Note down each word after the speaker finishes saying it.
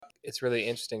it's really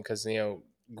interesting because,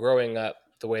 growing up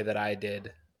the way that I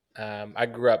did, I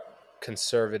grew up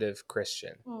conservative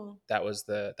Christian. That was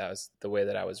the way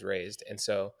that I was raised. And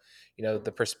so,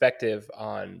 the perspective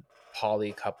on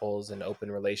poly couples and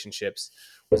open relationships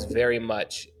was very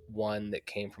much one that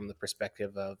came from the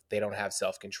perspective of they don't have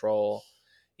self-control.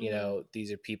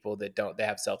 These are people that they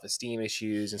have self-esteem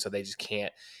issues, and so they just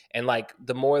can't. And like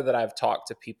the more that I've talked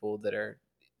to people that are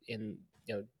in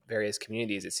various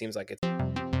communities, it seems like it's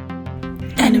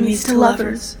enemies to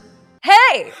lovers.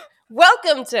 Hey,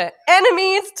 welcome to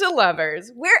Enemies to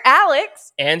Lovers. We're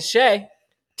Alex and Shay,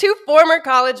 two former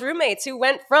college roommates who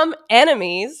went from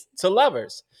enemies to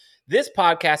lovers. This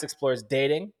podcast explores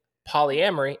dating,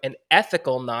 polyamory, and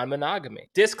ethical non-monogamy.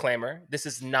 Disclaimer, this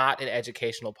is not an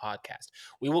educational podcast.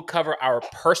 We will cover our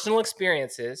personal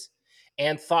experiences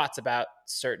and thoughts about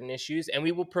certain issues, and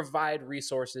we will provide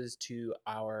resources to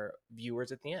our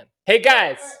viewers at the end. Hey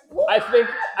guys, I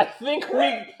think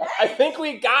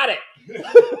we got it.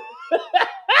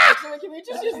 Actually, can we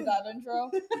just use that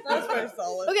intro? That's very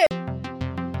solid. Okay.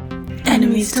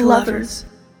 Enemies to lovers.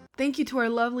 Thank you to our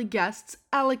lovely guests,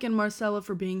 Alec and Marcella,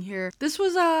 for being here. This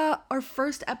was our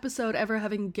first episode ever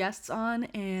having guests on,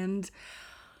 and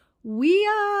we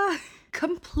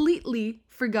completely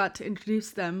forgot to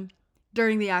introduce them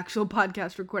during the actual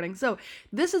podcast recording. So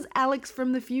this is Alex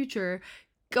from the future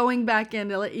going back in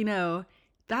to let you know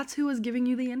that's who was giving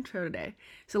you the intro today.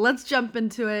 So let's jump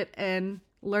into it and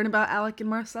learn about Alec and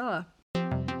Marcella.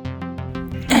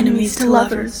 Enemies to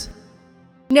lovers.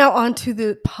 Now on to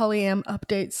the polyam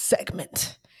update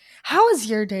segment. How is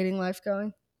your dating life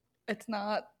going? It's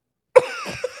not.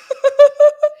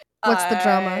 What's the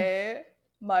drama?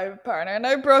 My partner and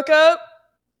I broke up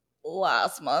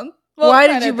last month. Well, why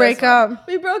did you break up?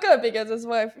 We broke up because his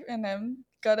wife and him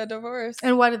got a divorce.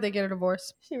 And why did they get a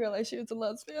divorce? She realized she was a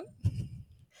lesbian.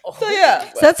 So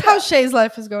yeah. So that's how Shay's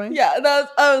life is going? Yeah, that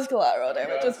was collateral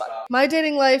damage. It's fine. My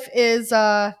dating life is,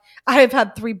 I have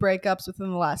had 3 breakups within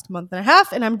the last month and a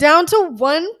half, and I'm down to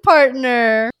 1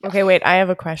 partner. Okay, wait, I have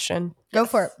a question. Go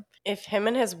for it. If him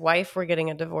and his wife were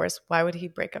getting a divorce, why would he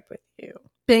break up with you?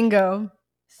 Bingo.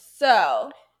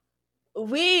 So,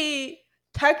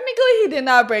 technically, he did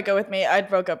not break up with me. I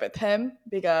broke up with him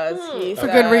because he for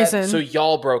good reason. So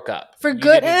y'all broke up. For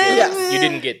good reason. You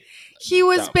didn't get. He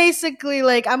was dumped. basically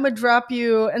like, I'm gonna drop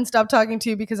you and stop talking to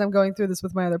you because I'm going through this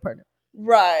with my other partner.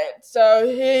 Right. So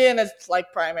he and his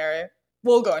primary.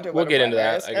 We'll get into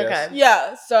that. I guess. Okay.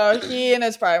 Yeah. So he and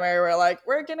his primary were like,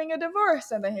 we're getting a divorce,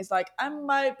 and then he's like, I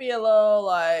might be a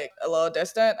little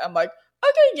distant. I'm like,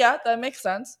 okay, yeah, that makes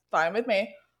sense. Fine with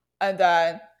me. And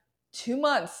then 2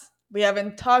 months. We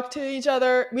haven't talked to each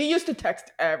other. We used to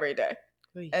text every day.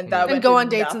 And go on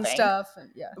dates and stuff. And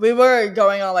yeah. We were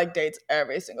going on dates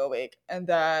every single week. And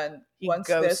then once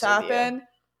this happened,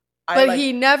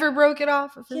 he never broke it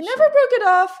off officially. He never broke it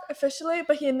off officially,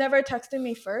 but he never texted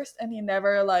me first, and he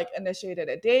never initiated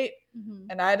a date. Mm-hmm.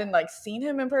 And I hadn't seen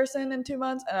him in person in 2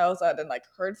 months, and I also hadn't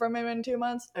heard from him in 2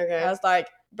 months. Okay. And I was like,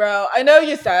 bro, I know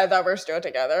you said that we're still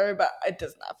together, but it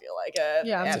does not feel like it.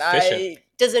 Yeah, and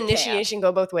does initiation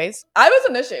go both ways? I was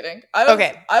initiating. I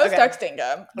was texting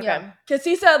him. Okay. Because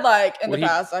he said in the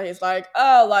past that he's like,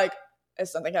 oh, if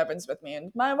something happens with me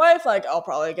and my wife, I'll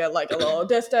probably get a little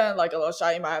distant, a little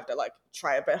shy. You might have to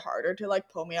try a bit harder to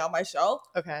pull me out my shell.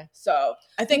 Okay. So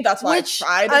I think that's why I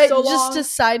tried it so long. Just a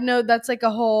side note, that's a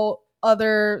whole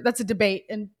other, that's a debate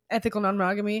in ethical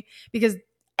non-monogamy, because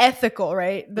ethical,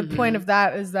 right? The point of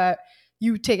that is that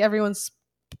you take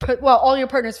all your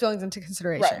partner's feelings into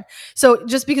consideration. Right. So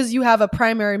just because you have a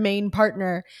primary main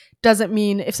partner doesn't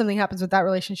mean if something happens with that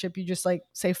relationship, you just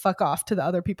say fuck off to the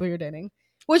other people you're dating,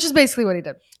 which is basically what he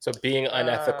did. So being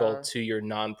unethical to your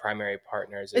non-primary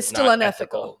partners is still not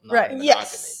unethical. Right.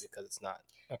 Yes. Because it's not.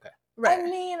 Okay. Right. I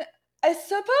mean, I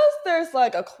suppose there's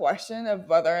a question of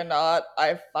whether or not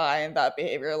I find that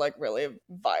behavior really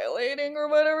violating or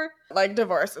whatever.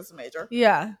 Divorce is major.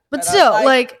 Yeah. But and still,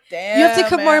 damn, you have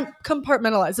to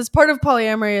compartmentalize. That's part of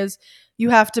polyamory is you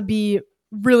have to be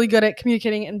really good at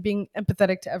communicating and being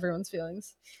empathetic to everyone's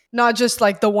feelings. Not just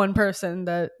the one person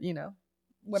that,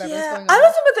 whatever's going on. I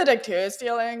was empathetic to his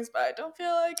feelings, but I don't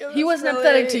feel like it was he wasn't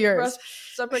really empathetic to yours.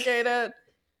 Reciprocated.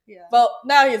 Yeah. Well,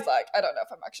 now he's I don't know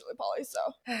if I'm actually poly, so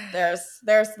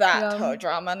there's that whole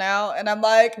drama now, and I'm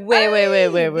like, wait,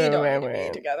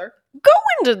 together. Go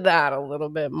into that a little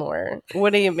bit more.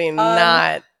 What do you mean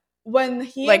not? When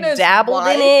he dabbled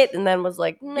in it and then was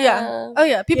nah. Yeah. Oh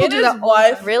yeah, people do that. His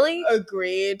wife really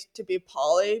agreed to be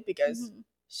poly because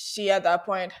she at that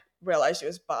point realized she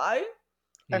was bi.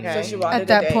 Okay. So she wanted at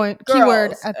that to date point. girls,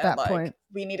 Keyword at that point.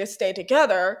 We need to stay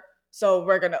together so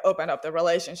we're gonna open up the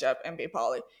relationship and be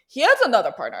poly. He has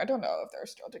another partner. I don't know if they're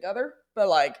still together, but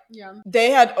like,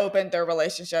 they had opened their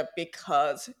relationship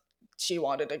because she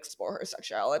wanted to explore her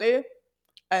sexuality,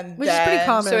 and Which is pretty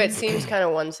common. So it seems kind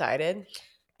of one-sided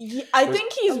I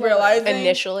think he's realizing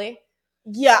initially.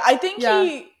 Yeah, I think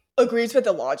he agrees with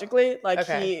it logically. Like,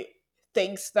 Okay. he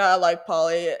thinks that like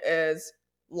poly is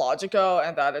logical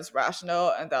and that it's rational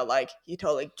and that like he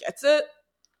totally gets it.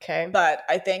 Okay. But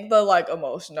I think the like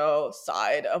emotional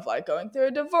side of like going through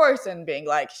a divorce and being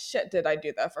like, shit, did I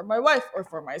do that for my wife or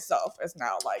for myself, is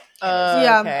now like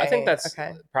Okay. I think that's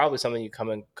okay. probably something you come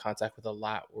in contact with a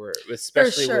lot, where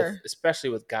especially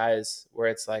with guys, where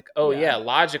it's like, oh yeah,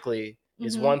 logically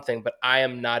is one thing, but I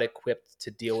am not equipped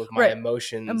to deal with my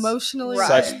emotions emotionally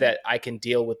such that I can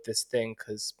deal with this thing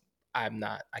because I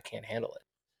can't handle it.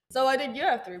 So why did you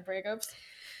have 3 breakups?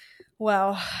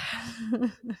 Wow.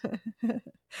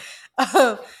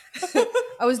 I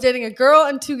was dating a girl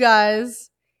and 2 guys,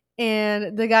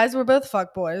 and the guys were both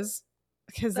fuckboys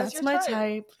because that's your my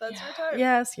type. That's your type.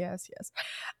 Yes.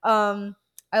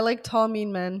 I like tall,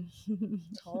 mean men.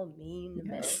 Tall, mean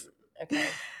men. Yes. Okay.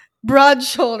 Broad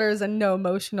shoulders and no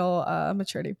emotional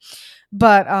maturity.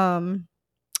 But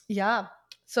yeah.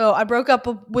 So I broke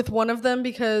up with one of them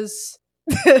because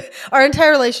our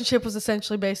entire relationship was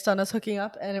essentially based on us hooking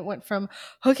up, and it went from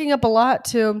hooking up a lot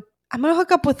to I'm gonna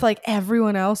hook up with like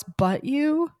everyone else but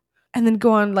you, and then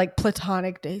go on like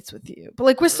platonic dates with you. But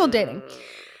like we're still dating.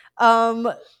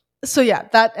 So yeah,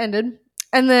 that ended.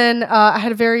 And then I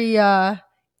had a very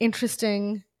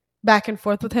interesting back and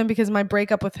forth with him because my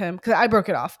breakup with him, because I broke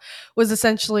it off, was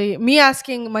essentially me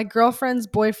asking my girlfriend's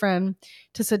boyfriend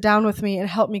to sit down with me and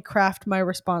help me craft my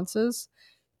responses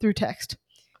through text.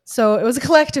 So it was a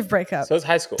collective breakup. So it's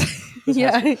high school.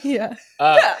 Yeah.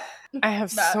 I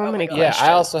have so many Yeah, questions.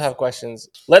 I also have questions.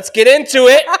 Let's get into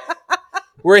it.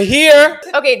 We're here.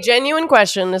 Okay, genuine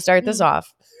question to start this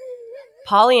off.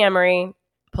 Polyamory,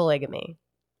 polygamy.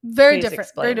 Very Please different.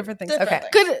 explain. Very different things. Okay.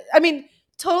 Good. I mean,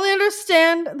 totally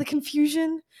understand the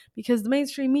confusion because the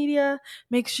mainstream media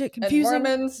makes shit confusing. And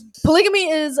Mormons. Polygamy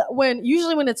is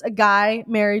usually when it's a guy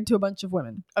married to a bunch of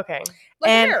women. Okay. Like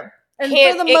And- here. And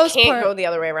It for the most can't part, go the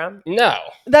other way around. No.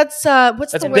 that's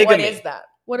what's That's the word? bigamy. What is that?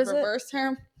 What is it? Reverse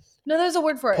harem. No, there's a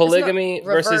word for it. Polygamy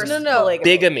versus Reverse No. polygamy.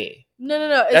 bigamy.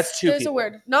 No. That's two There's people. a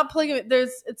word. Not polygamy.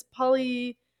 It's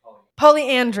polyandry.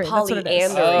 That's what it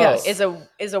is. Polyandry Oh.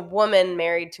 is a woman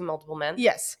married to multiple men.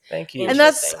 Yes. Thank you. And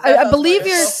that's Interesting. I believe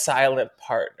you're. silent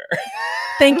partner.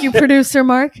 Thank you, producer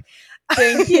Mark.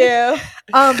 Thank you.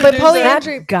 But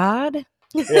polyandry. God.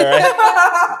 Yeah,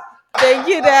 right? Thank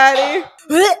you, Daddy.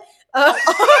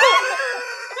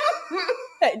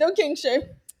 Hey, don't king shame.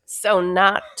 So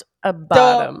not a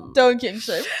bottom. Don't king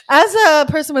shame. As a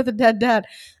person with a dead dad,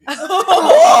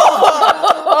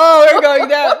 Oh, we're going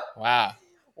down. Wow.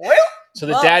 Well, So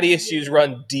the daddy issues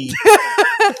run deep.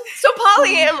 So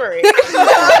polyamory.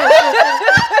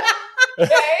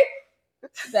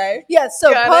 okay. yes.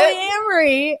 So Got it.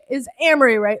 polyamory is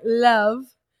amory, right? Love.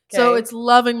 So Okay. it's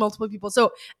loving multiple people.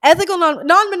 So ethical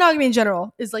non-monogamy in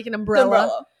general is like an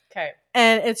umbrella. Okay.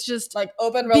 And it's just Like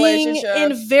open being relationships.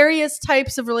 in various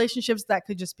types of relationships that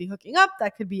could just be hooking up,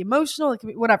 that could be emotional, it could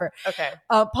be whatever. Okay.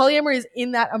 Polyamory is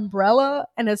in that umbrella,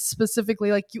 and it's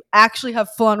specifically like you actually have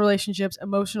full-on relationships,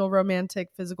 emotional, romantic,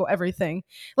 physical, everything.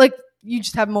 Like you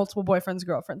just have multiple boyfriends,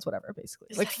 girlfriends, whatever, basically.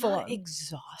 Is like that full not on.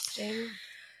 exhausting?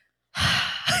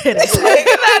 It is. Look at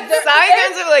that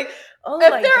silence of like, oh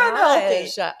If my they're gosh. unhealthy,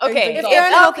 Okay. it's If they're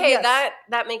unhealthy, okay, yes.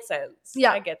 that makes sense.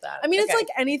 Yeah. I get that. I mean, it's Okay. like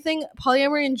anything.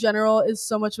 Polyamory in general is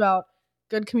so much about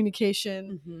good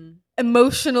communication, Mhm.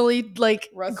 emotionally, like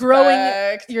Respect.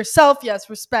 growing yourself. Yes,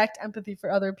 respect, empathy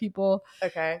for other people.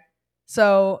 Okay.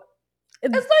 So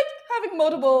It's like having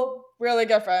multiple really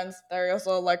good friends that are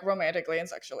also like romantically and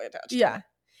sexually attached. yeah,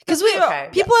 because we Okay.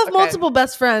 people have Okay. multiple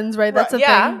best friends, right? That's the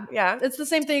Yeah. thing. Yeah. It's the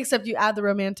same thing except you add the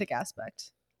romantic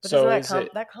aspect. But So doesn't is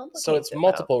that complicates So it's it, though?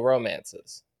 multiple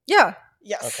romances. Yeah,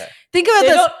 Yes. Okay. think about They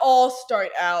this. don't all start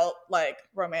out like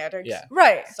romantic. Yeah.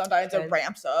 Right, Sometimes Okay. it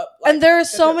ramps up. And there are the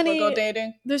so typical many-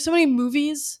 dating. there's so many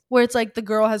movies where it's like the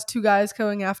girl has 2 guys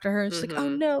going after her, and she's like, "Oh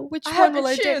Mhm. no, which I one have will to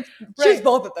I choose. date?" Choose Right.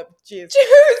 both of them. Choose.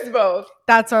 Choose both.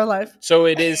 That's our life. So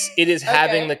it is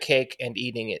having Okay. the cake and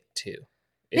eating it too.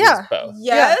 It Yeah. is both.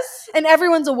 Yes. And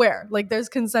everyone's aware. Like there's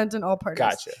consent in all parties.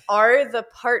 Gotcha. Are the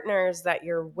partners that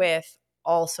you're with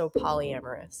also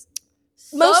polyamorous?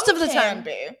 Most Some of the can time.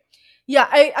 be. Yeah,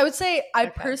 I would say I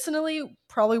Okay. personally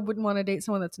probably wouldn't want to date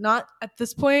someone that's not at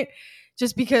this point,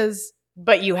 just because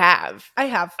But you have. I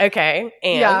have. Okay.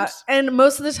 And Yeah, and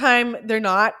most of the time they're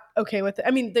not okay with it.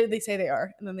 I mean, they say they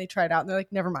are, and then they try it out, and they're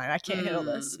like, "Never mind, I can't handle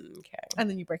this," Okay. and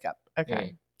then you break up.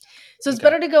 Okay. So it's Okay.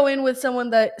 better to go in with someone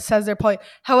that says they're poly.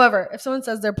 However, if someone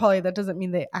says they're poly, that doesn't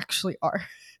mean they actually are.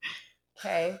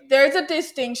 Okay. There's a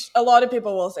distinction. A lot of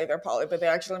people will say they're poly, but they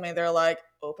actually mean they're like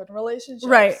open relationships.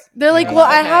 Right. They're like, Yeah. well,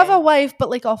 I Okay. have a wife, but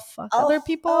like I'll fuck I'll- other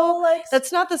people. I'll, like,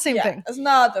 That's not the same yeah, thing. It's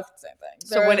not the same thing.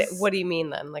 So There's- what do you mean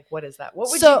then? Like, what is that?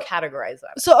 What would So- you categorize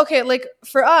that? So okay, like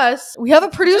for us, we have a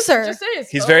producer. Just say his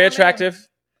He's full very name. attractive.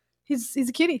 He's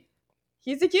a cutie.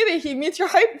 He's a cutie. He meets your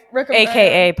height recommend.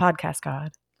 AKA podcast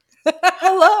god.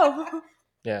 Hello.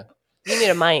 Yeah. You need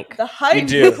a mic. The height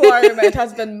do. requirement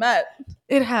has been met.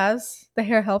 It has. The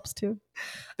hair helps too.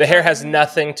 The hair has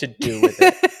nothing to do with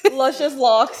it. Luscious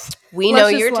locks. We know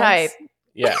Luscious your locks. type.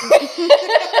 Yeah.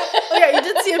 Oh yeah, you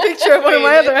did see a picture of one of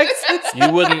my other exes.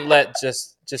 You wouldn't let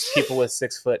just people with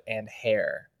 6 foot and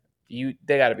hair.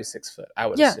 They got to be 6 foot. I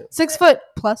would Yeah, assume. 6 foot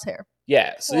plus hair.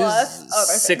 Yeah. So Plus this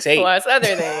other is things. 6'8" Plus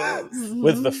other things.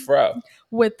 with the fro.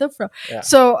 With the fro. Yeah.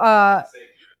 So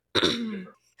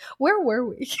where were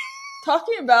we?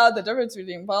 Talking about the difference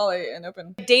between poly and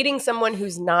open. Dating someone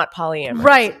who's not polyamorous.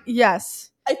 Right. Yes.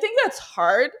 I think that's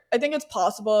hard. I think it's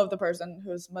possible if the person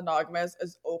who's monogamous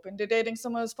is open to dating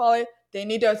someone who's poly. They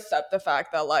need to accept the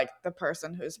fact that like the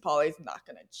person who's poly is not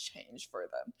going to change for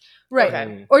them. Right.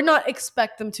 Okay. Or not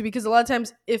expect them to, because a lot of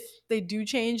times if they do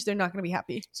change, they're not going to be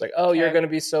happy. It's like, oh, you're Okay. going to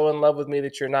be so in love with me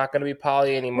that you're not going to be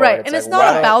poly anymore. Right. And it's like,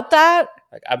 not why? about that.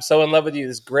 Like, I'm so in love with you.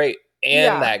 This is great. And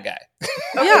Yeah. that guy.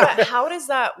 Okay, Yeah. but how does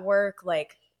that work,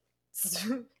 like,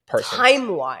 Person.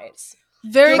 time-wise?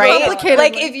 Very Right? complicated.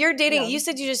 Like, if you're dating, Yeah. you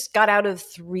said you just got out of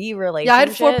 3 relationships. Yeah, I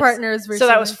had 4 partners recently. So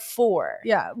that was 4.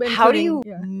 Yeah. How do you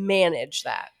including, manage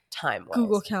that time-wise?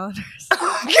 Google calendars.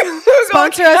 Google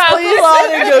Sponsor us, Calendar. please.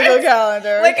 On a Google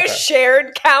Calendar. Like a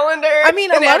shared calendar. I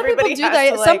mean, a and lot of people everybody do has that.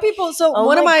 to, Some like- people. So Oh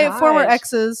one of my my former gosh.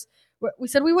 exes, we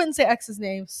said we wouldn't say ex's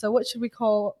name. So what should we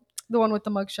call the one with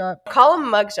the mugshot? Call him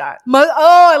mugshot.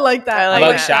 I like that. I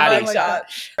like that.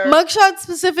 Mugshot. Mugshot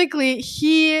specifically,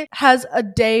 he has a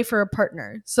day for a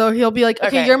partner. So he'll be like, okay,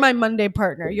 Okay. you're my Monday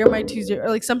partner. You're my Tuesday. Or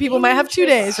like some people might have 2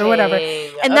 days or whatever.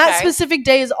 Interesting. And that Okay. specific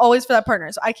day is always for that partner.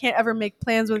 So I can't ever make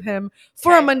plans with him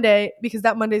for a Okay. Monday because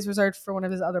that Monday is reserved for one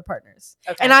of his other partners.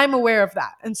 Okay. And I'm aware of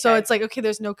that. And so Okay. it's like, okay,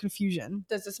 there's no confusion.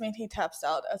 Does this mean he taps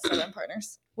out at 7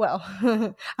 partners? Well,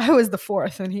 I was the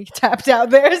 4th and he tapped out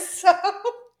there. So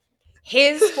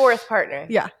His 4th partner.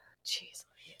 yeah. Jeez.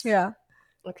 Yeah.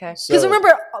 Okay. Because So-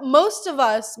 remember, most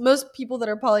people that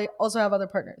are poly also have other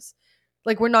partners.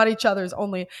 Like we're not each other's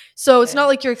only. So it's Okay. not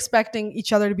like you're expecting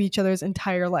each other to be each other's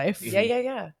entire life.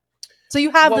 Yeah. So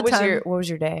you have What the was time. what was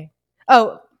your day?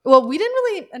 Oh, well, we didn't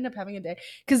really end up having a day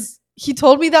because he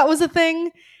told me that was a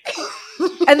thing.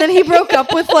 And then he broke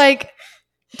up with like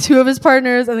 2 of his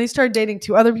partners and they started dating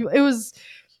 2 other people.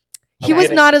 He I'm was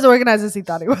getting- not as organized as he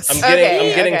thought he was. I'm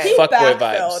Okay, getting okay. fuckboy Backfilled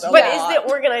vibes. a But lot. is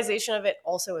the organization of it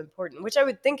also important? Which I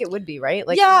would think it would be, right?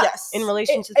 Like, Yeah. Yes. in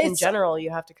relationships in it's- general, you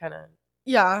have to kind of.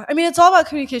 Yeah, I mean, it's all about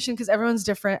communication because everyone's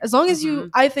different. As long as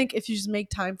Mhm. I think if you just make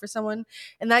time for someone,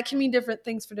 and that can mean different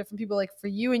things for different people. Like for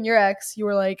you and your ex, you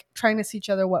were like trying to see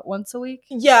each other once a week.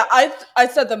 Yeah, I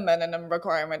set the minimum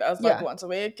requirement as like Yeah. once a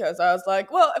week because I was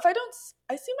like, well, if I don't,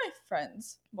 I see my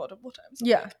friends multiple times. a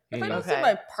Yeah. week. If I Mm. don't Okay. see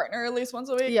my partner at least once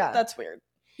a week, Yeah. that's weird.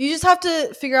 You just have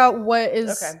to figure out what is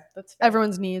That's fair.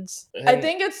 everyone's needs. I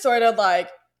think it's sort of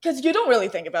like because you don't really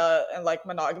think about it in like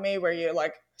monogamy where you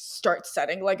like start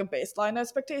setting like a baseline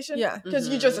expectation. Yeah. Because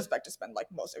you just expect to spend like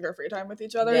most of your free time with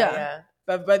each other. Yeah. Yeah.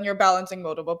 But when you're balancing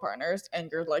multiple partners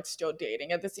and you're like still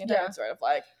dating at the same time, Yeah. it's sort of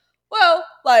like, well,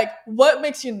 like what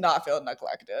makes you not feel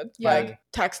neglected? Yeah. Like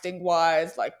texting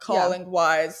wise, like calling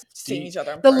wise, seeing each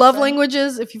other in The love person.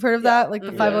 languages, if you've heard of Yeah. that, like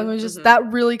the 5 Mhm. languages, Mhm. that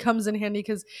really comes in handy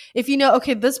because if you know,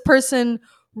 okay, this person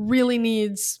really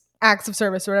needs acts of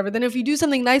service or whatever, then if you do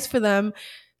something nice for them,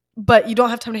 but you don't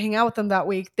have time to hang out with them that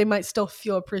week, they might still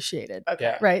feel appreciated. Okay.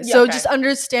 Yeah. Right. Yeah, So okay. just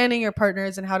understanding your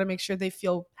partners and how to make sure they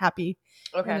feel happy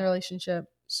in Okay. the relationship.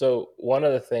 So one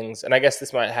of the things, and I guess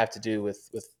this might have to do with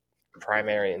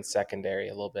primary and secondary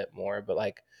a little bit more, but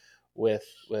like with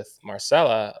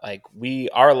Marcella, like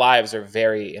our lives are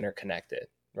very interconnected,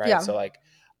 right? Yeah. So like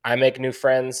I make new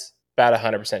friends, about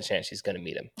 100% chance she's going to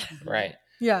meet him, right?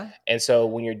 Yeah. And so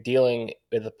when you're dealing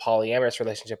with a polyamorous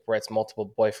relationship where it's multiple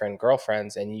boyfriend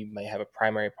girlfriends and you may have a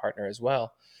primary partner as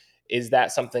well, is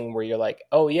that something where you're like,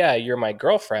 oh yeah, you're my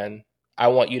girlfriend, I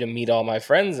want you to meet all my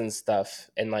friends and stuff,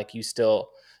 and like you still,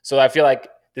 so I feel like,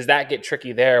 does that get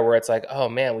tricky there where it's like, oh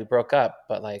man, we broke up,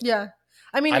 but like Yeah.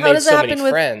 I mean, I how made does so that many happen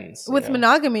with friends, you know?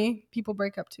 monogamy? People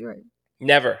break up too, right?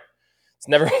 Never. It's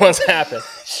never once happened.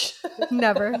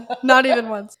 Never. Not even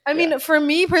once. I mean, for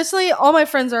me personally, all my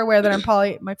friends are aware that I'm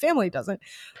poly. My family doesn't,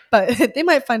 but they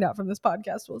might find out from this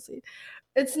podcast. We'll see.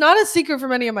 It's not a secret for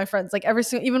many of my friends. Like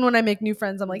even when I make new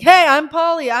friends, I'm like, hey, I'm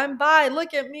poly, I'm bi,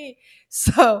 look at me.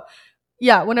 So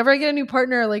yeah, whenever I get a new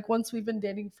partner, like once we've been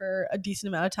dating for a decent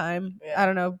amount of time, I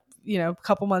don't know, a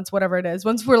couple months, whatever it is,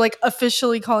 once we're like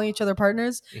officially calling each other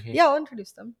partners, I'll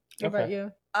introduce them. What about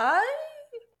you? I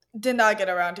did not get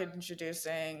around to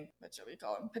introducing, what should we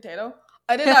call him? Potato?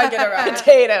 I did not get around.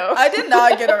 Potato. I did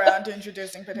not get around to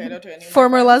introducing Potato to any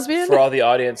former lesbian. For all the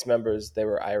audience members, they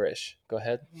were Irish. Go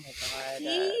ahead. Oh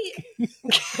my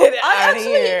God.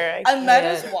 I met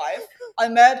his wife. I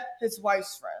met his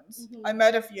wife's friends. I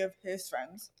met a few of his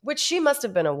friends. Which she must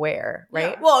have been aware,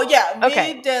 right? Yeah. Well,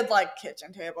 yeah. We did like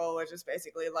kitchen table, which is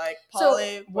basically like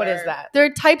poly. So what is that? There are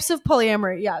types of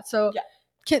polyamory. Yeah. So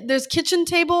there's kitchen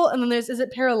table, and then is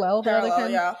it parallel? Parallel,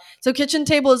 yeah. So kitchen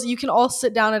table is you can all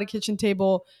sit down at a kitchen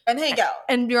table and hang out,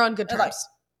 and you're on good terms.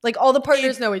 Like all the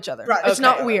partners know each other. Right. It's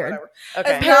not weird.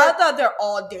 Okay. It's not that they're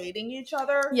all dating each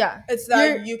other. Yeah. It's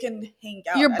that you can hang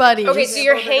out. Your buddies. Okay, so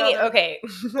you're hanging. Okay.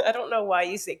 I don't know why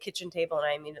you say kitchen table, and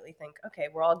I immediately think, okay,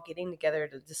 we're all getting together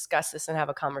to discuss this and have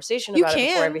a conversation about it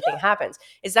before everything happens.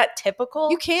 Is that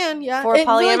typical? You can, yeah. For a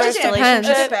polyamorous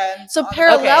relationship? It depends. So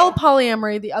parallel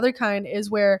polyamory, the other kind, is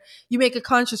where you make a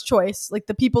conscious choice. Like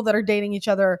the people that are dating each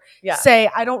other say,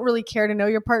 I don't really care to know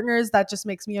your partners. That just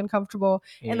makes me uncomfortable.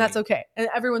 And that's okay. And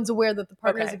everyone's aware that the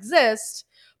partners exist,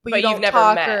 but you don't never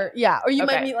talk met. or you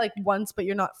might meet like once, but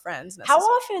you're not friends necessarily.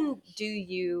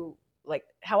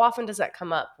 How often does that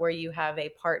come up where you have a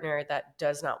partner that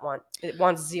does not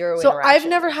wants zero interaction? So I've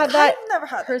never had that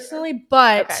personally,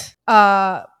 but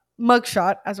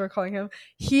Mugshot, as we're calling him,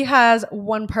 he has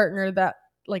one partner that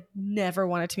like never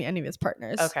wanted to meet any of his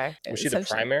partners. Okay. Was she the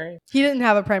primary? He didn't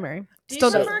have a primary. Do you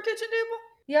prefer a kitchen table?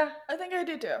 Yeah. I think I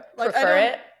do too. Like,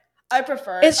 I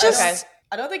prefer it. It's just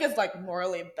I don't think it's like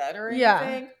morally better or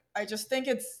anything. I just think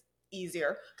it's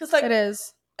easier. Because like it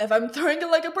is. If I'm throwing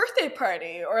like a birthday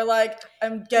party or like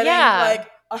I'm getting like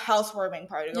a housewarming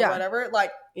party or whatever,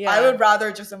 like I would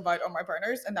rather just invite all my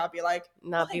partners and not be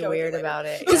weird about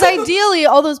it. Because ideally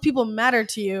all those people matter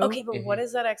to you. Okay, but what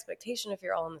is that expectation if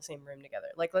you're all in the same room together?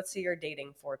 Like let's say you're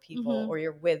dating 4 people or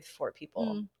you're with 4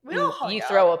 people. You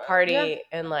throw a party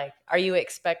and like are you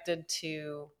expected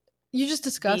to you just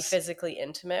discuss. Be physically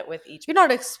intimate with each. You're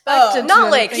not expected. Not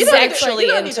like sexually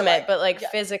intimate, but like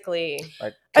physically.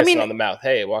 Like kissing on the mouth.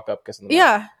 Hey, walk up, kiss on the mouth.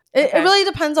 Yeah, it really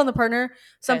depends on the partner.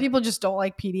 Some people just don't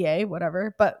like PDA,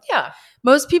 whatever. But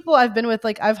most people I've been with,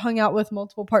 like I've hung out with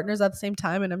multiple partners at the same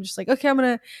time, and I'm just like, okay, I'm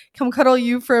gonna come cuddle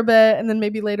you for a bit, and then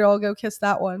maybe later I'll go kiss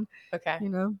that one. Okay,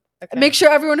 Okay. Make sure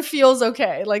everyone feels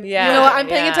okay. Like you know what, I'm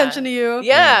paying attention to you.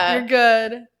 Yeah, you're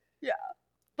good. Yeah,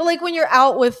 but like when you're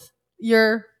out with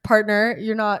your partner,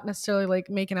 you're not necessarily like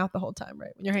making out the whole time,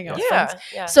 right? When you're hanging out with friends.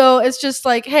 Yeah. So it's just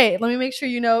like, hey, let me make sure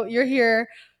you're here.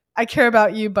 I care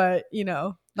about you, but not the whole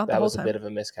time. That was a bit of a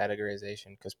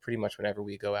miscategorization because pretty much whenever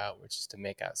we go out, we're just to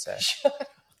make out sex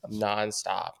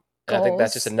nonstop. And I think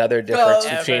that's just another difference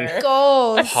between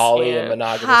poly and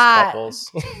monogamous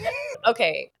couples.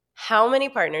 Okay. How many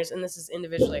partners, and this is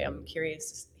individually, I'm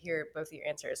curious to hear both of your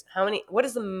answers. What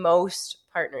is the most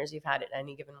partners you've had at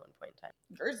any given one point in time?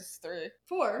 Yours is 3.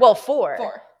 4. Well,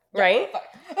 4. Right?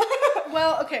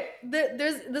 Well, okay.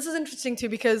 This is interesting too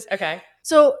because okay.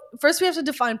 So first we have to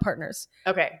define partners.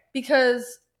 Okay.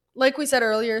 Because like we said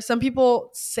earlier, some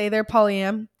people say they're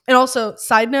polyam. And also,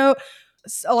 side note,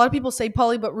 a lot of people say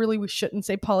poly, but really we shouldn't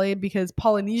say poly because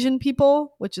Polynesian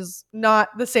people, which is not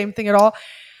the same thing at all,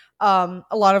 a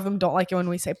lot of them don't like it when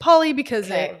we say poly because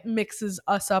it mixes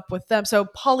us up with them. So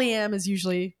polyam is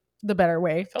usually the better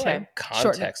way. I feel like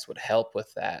context would help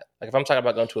with that. Like if I'm talking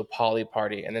about going to a poly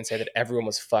party and then say that everyone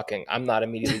was fucking, I'm not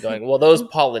immediately going, well, those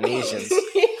Polynesians.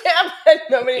 But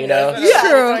nobody knows.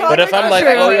 True. But if I'm like,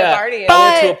 oh yeah,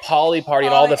 I went to a poly party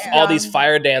and all these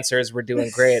fire dancers were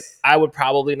doing great, I would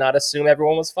probably not assume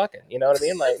everyone was fucking. You know what I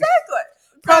mean? Like exactly.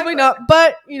 Probably not,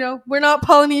 but we're not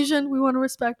Polynesian. We want to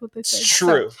respect what they say.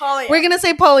 True. So, we're gonna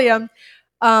say polyam,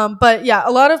 but yeah, a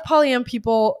lot of polyam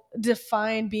people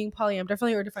define being polyam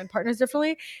differently or define partners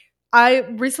differently. I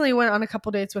recently went on a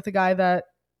couple dates with a guy that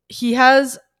he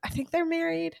has. I think they're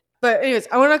married, but anyways,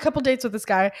 I went on a couple dates with this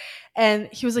guy, and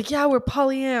he was like, "Yeah, we're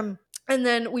polyam," and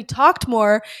then we talked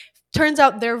more. Turns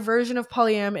out their version of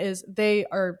polyam is they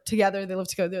are together, they live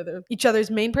together, they're each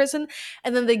other's main person,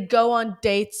 and then they go on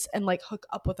dates and like hook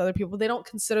up with other people. They don't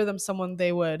consider them someone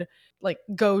they would like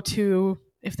go to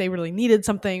if they really needed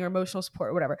something or emotional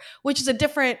support or whatever, which is a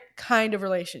different kind of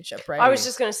relationship, right? I was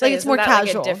just gonna say, Like, it's more that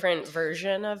casual. like a different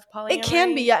version of polyamory? It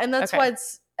can be, yeah, and that's why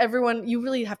it's everyone. You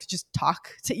really have to just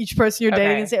talk to each person you're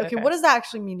dating and say, okay, what does that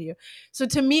actually mean to you? So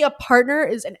to me, a partner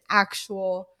is an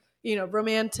actual,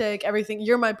 romantic, everything.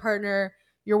 You're my partner.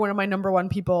 You're one of my number one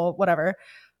people, whatever.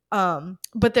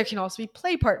 But there can also be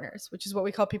play partners, which is what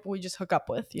we call people we just hook up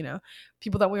with,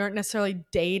 people that we aren't necessarily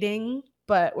dating,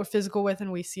 but we're physical with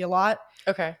and we see a lot.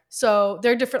 Okay. So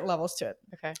there are different levels to it.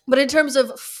 Okay. But in terms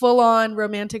of full-on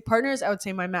romantic partners, I would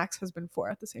say my max has been 4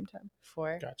 at the same time.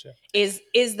 4. Gotcha. Is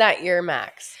that your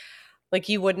max? Like,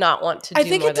 you would not want to do I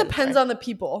think more it than depends 4? on the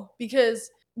people, because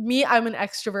me, I'm an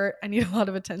extrovert. I need a lot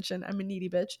of attention. I'm a needy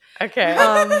bitch. Okay.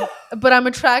 But I'm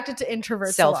attracted to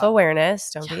introverts.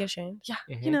 Self-awareness. Don't be ashamed. Yeah,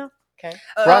 Mhm. Okay.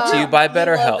 Brought to you by You love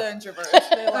BetterHelp. the introverts.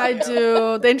 They love I you.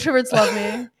 do. The introverts love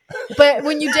me. But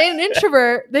when you date an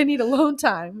introvert, they need alone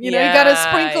time. You got to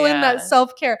sprinkle in that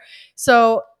self-care.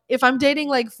 So if I'm dating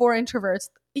like 4 introverts,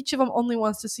 each of them only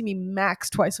wants to see me max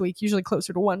twice a week, usually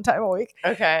closer to 1 time a week.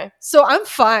 Okay. So I'm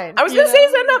fine. I was going to say,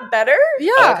 is that not better?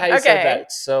 Yeah. I like how you said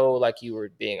that so like you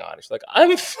were being honest. Like,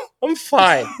 I'm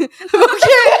fine. Okay.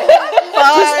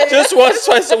 Fine. Just once,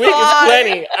 twice a week is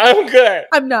plenty. I'm good.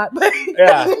 I'm not.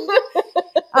 Yeah.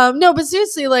 No, but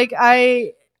seriously, like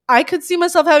I could see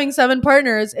myself having 7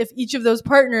 partners if each of those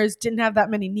partners didn't have that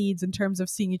many needs in terms of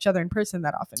seeing each other in person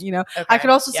that often, Okay. I could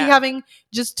also see having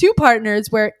just 2 partners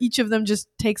where each of them just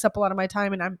takes up a lot of my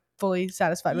time and I'm fully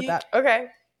satisfied with that. Okay.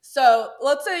 So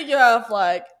let's say you have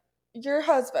like your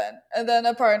husband and then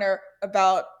a partner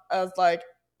about as like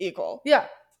equal. Yeah.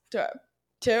 To him.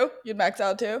 2? You'd max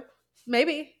out 2?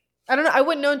 Maybe. I don't know. I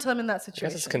wouldn't know until I'm in that I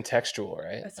situation. guess it's contextual,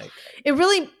 right? It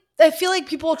really, I feel like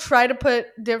people try to put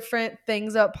different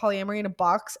things about polyamory in a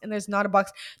box, and there's not a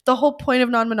box. The whole point of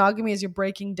non-monogamy is you're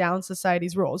breaking down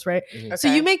society's rules, right? Mhm. Okay. So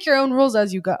you make your own rules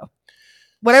as you go.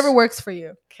 Whatever works for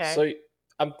you. Okay. So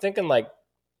I'm thinking like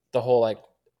the whole like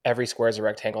every square is a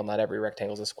rectangle, not every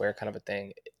rectangle is a square kind of a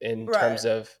thing in terms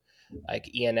of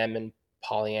like E&M and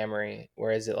polyamory.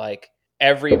 Whereas it like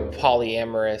every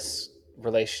polyamorous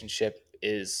relationship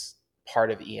is part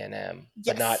of E&M,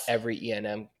 but not every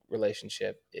E&M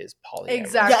relationship is polyamory.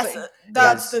 Exactly. Yes,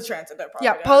 that's the transitive part.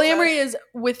 Yeah, polyamory is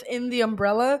within the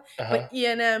umbrella, but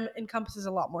E&M encompasses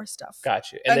a lot more stuff.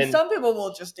 Got you. And then some people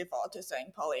will just default to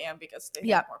saying polyam because they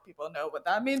think more people know what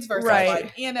that means versus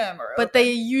like E&M or but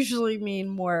they usually mean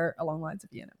more along the lines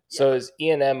of E&M. So is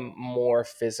E&M more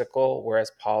physical,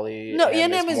 whereas poly? No,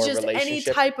 E&M is just any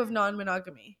relationship? type of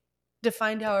non-monogamy,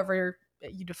 defined however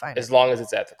you define it. As long as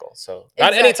it's ethical. So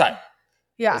not any type.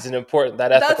 Yeah. Is an important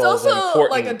that ethical That's is an also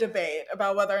important like a debate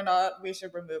about whether or not we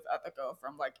should remove ethical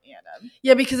from like E&M.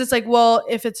 Yeah, because it's like, well,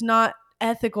 if it's not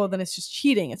ethical, then it's just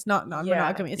cheating. It's not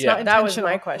non-monogamy. It's not intentional. That was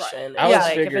my question. I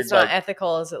Like, if it's not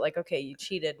ethical, is it like, okay, you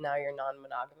cheated, now you're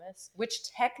non-monogamous?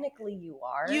 Which technically you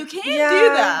are. You can do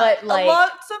that. But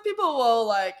like, some people will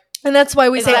like, and that's why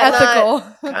we say ethical.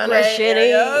 Kind of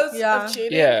shitty. Of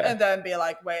cheating, and then be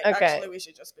like, wait, actually, we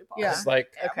should just be poly. It's like,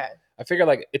 I figure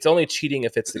like it's only cheating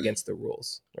if it's against the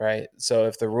rules, right? So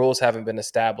if the rules haven't been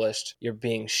established, you're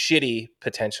being shitty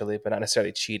potentially, but not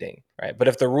necessarily cheating, right? But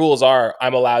if the rules are,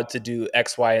 I'm allowed to do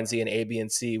X, Y, and Z and A, B,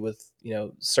 and C with,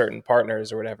 certain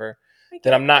partners or whatever,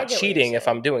 then I'm not cheating if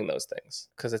I'm doing those things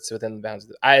because it's within the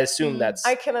bounds. I assume that's.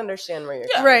 I can understand where you're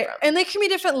coming from. And they can be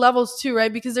different levels too,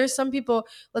 right? Because there's some people,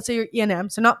 let's say you're E&M,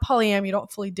 so not polyam, you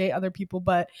don't fully date other people,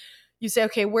 but you say,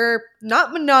 okay, we're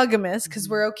not monogamous because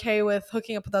we're okay with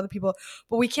hooking up with other people,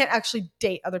 but we can't actually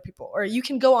date other people. Or you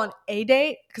can go on a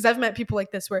date, because I've met people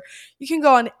like this where you can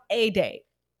go on a date,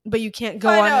 but you can't go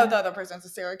on. I know the other person's a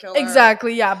serial killer.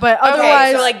 Exactly, yeah. But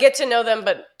otherwise. So like get to know them,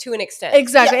 but to an extent.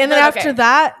 Exactly. And then after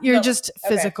that, you're just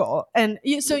physical. And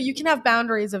so you can have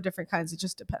boundaries of different kinds. It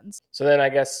just depends. So then I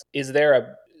guess, is there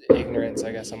a ignorance,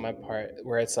 I guess, on my part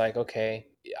where it's like, okay,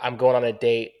 I'm going on a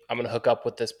date, I'm going to hook up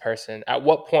with this person. At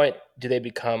what point do they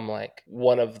become like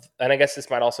one of, and I guess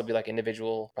this might also be like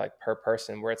individual, like per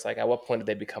person, where it's like, at what point do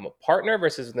they become a partner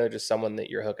versus when they're just someone that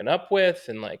you're hooking up with?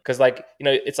 And like, cause like,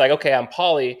 it's like, okay, I'm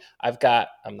poly, I'm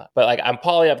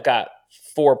poly, I've got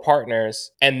 4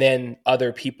 partners and then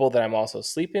other people that I'm also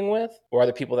sleeping with or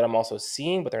other people that I'm also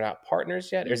seeing, but they're not partners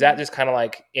yet? Or is that just kind of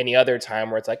like any other time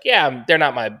where it's like, yeah, they're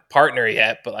not my partner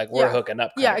yet, but like we're hooking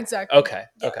up? Yeah, exactly. Okay.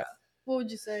 Okay. What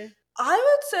would you say?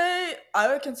 I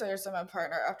would consider someone a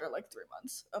partner after like 3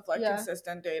 months of like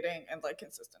consistent dating and like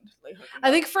consistently hooking up. I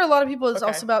think for a lot of people, it's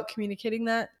also about communicating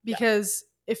that because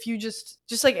if you just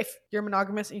like if you're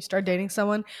monogamous and you start dating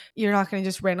someone, you're not going to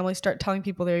just randomly start telling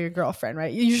people they're your girlfriend,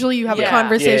 right? Usually you have a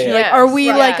conversation. You're like, are we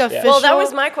like official? Well, that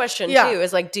was my question too.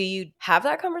 Is like, do you have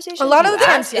that conversation? A lot of the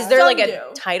times, is there like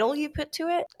a title you put to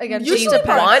it? Again, do you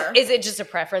want? Is it just a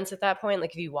preference at that point?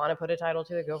 Like, if you want to put a title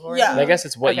to it, go for it. And I guess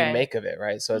it's what you make of it,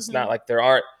 right? So it's not like there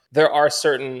are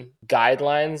certain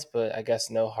guidelines, but I guess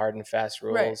no hard and fast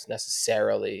rules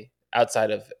necessarily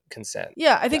outside of consent.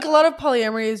 Yeah, I think a lot of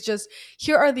polyamory is just,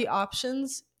 here are the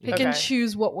options. Pick and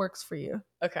choose what works for you.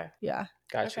 Okay. Yeah.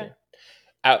 Gotcha. Okay.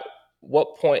 At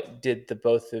what point did the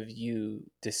both of you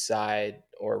decide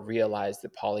or realize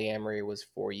that polyamory was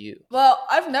for you? Well,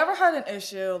 I've never had an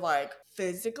issue like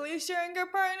physically sharing a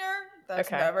partner. That's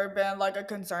never been like a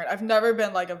concern. I've never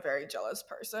been like a very jealous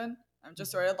person. I'm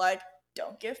just sort of like,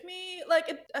 don't give me like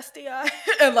an STI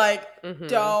and like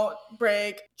don't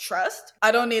break trust.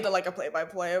 I don't need a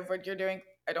play-by-play of what you're doing.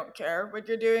 I don't care what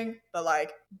you're doing, but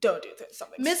like don't do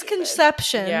something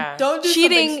misconception. Stupid. Don't do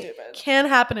cheating something stupid. Can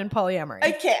happen in polyamory.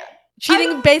 It can.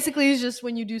 Cheating basically is just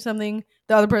when you do something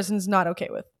the other person's not okay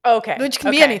with. Okay. Which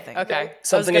can be anything. Okay.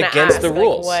 Something against the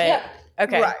rules.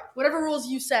 Okay. Right. Whatever rules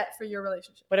you set for your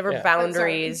relationship. Whatever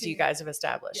boundaries you guys have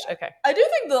established. Yeah. Okay. I do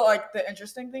think the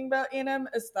interesting thing about E&M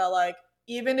is that like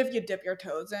even if you dip your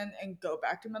toes in and go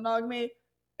back to monogamy,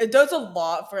 it does a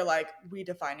lot for like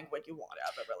redefining what you want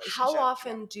out of a relationship. How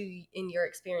often in your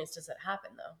experience does it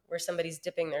happen though, where somebody's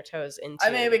dipping their toes into?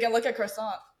 I mean, we can look at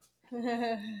croissant.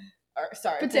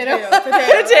 Potato.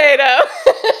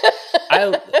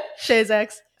 Shay's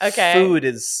ex. Okay. Food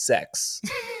is sex.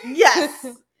 Yes.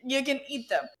 You can eat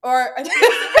them. Or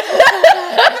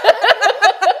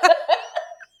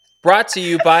brought to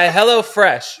you by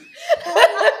HelloFresh.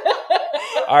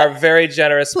 Our very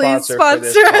generous sponsor for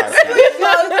this podcast. Please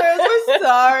sponsor us. We're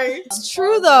sorry. It's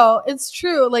true though. It's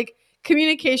true. Like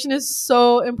communication is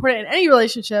so important in any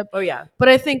relationship. Oh yeah. But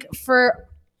I think for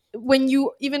when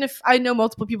you, even if I know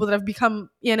multiple people that have become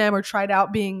E&M or tried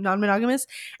out being non-monogamous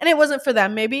and it wasn't for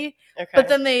them maybe, but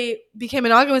then they became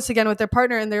monogamous again with their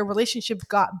partner and their relationship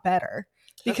got better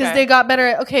because they got better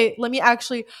at, okay, let me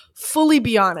actually fully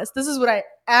be honest. This is what I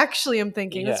actually am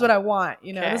thinking. This is what I want.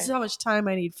 You know, this is how much time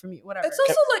I need from you, whatever. It's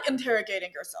also like interrogating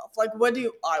yourself. Like, what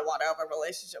do I want out of a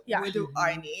relationship? Yeah. What do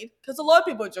I need? Because a lot of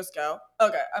people just go,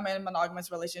 okay, I'm in a monogamous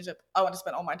relationship. I want to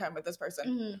spend all my time with this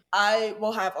person. I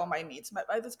will have all my needs met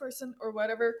by this person or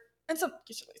whatever. And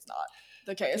usually it's not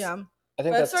the case. Yeah. I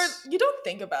think you don't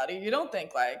think about it. You don't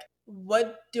think like,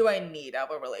 what do I need out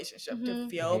of a relationship to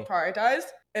feel prioritized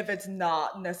if it's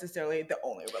not necessarily the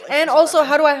only relationship? And also,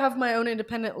 how do I have my own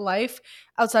independent life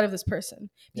outside of this person?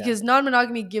 Because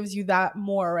non-monogamy gives you that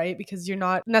more, right? Because you're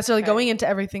not necessarily going into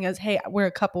everything as, hey, we're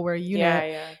a couple, we're a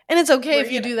unit. Yeah. And it's okay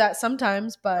if you do that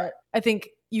sometimes, but I think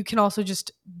you can also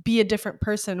just be a different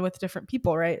person with different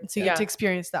people, right? And so you get to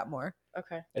experience that more.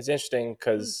 Okay. It's interesting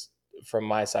because from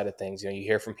my side of things, you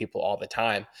hear from people all the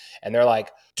time and they're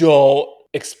like, don't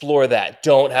explore that.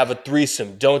 Don't have a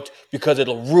threesome. Don't, because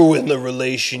it'll ruin the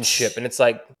relationship. And it's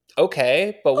like,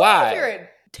 okay, but why? You're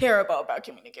terrible about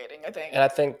communicating, I think. And I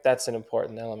think that's an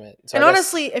important element. So and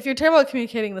honestly, if you're terrible at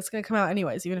communicating, that's going to come out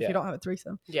anyways, even if you don't have a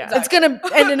threesome. Yeah. It's going to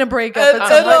end in a breakup.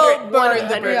 It's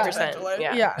 100%.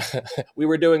 Yeah. We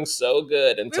were doing so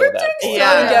good until that point.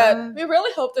 Good. We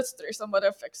really hope this threesome would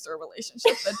have fixed our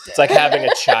relationship. It's like having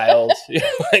a child.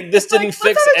 Like, this didn't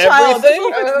fix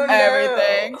everything.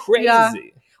 Everything. Crazy. Yeah.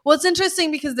 Well, it's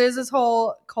interesting because there's this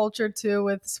whole culture too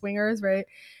with swingers, right?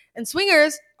 And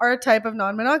swingers are a type of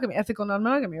non-monogamy, ethical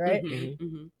non-monogamy, right?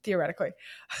 Theoretically.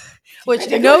 Which,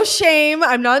 no shame.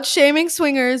 I'm not shaming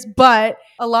swingers, but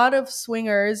a lot of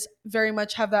swingers very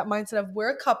much have that mindset of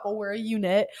we're a couple, we're a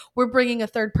unit, we're bringing a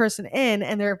third person in,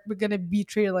 and they're going to be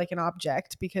treated like an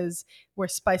object because we're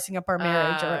spicing up our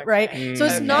marriage, right? So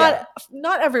it's not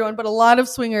everyone, but a lot of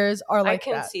swingers are like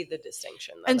that. I can see the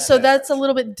distinction. And so that's a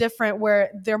little bit different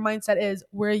where their mindset is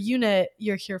we're a unit,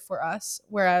 you're here for us.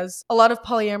 Whereas a lot of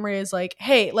polyamory is like,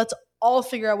 hey, let's all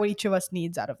figure out what each of us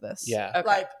needs out of this. Yeah. Okay.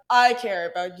 Like, I care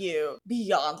about you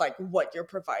beyond like what you're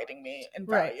providing me in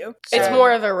value. Right. It's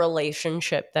more of a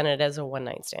relationship than it is a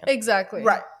one-night stand. Exactly.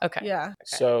 Right. Okay. Yeah. Okay.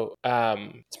 So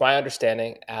it's my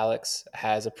understanding Alex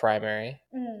has a primary.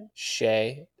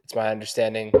 Shay, it's my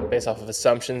understanding based off of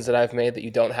assumptions that I've made that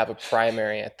you don't have a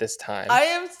primary at this time. I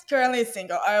am currently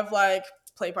single. I have like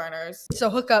play partners. So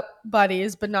hookup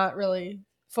buddies, but not really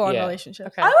full-on relationship.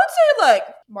 Okay. I would say like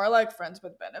more like friends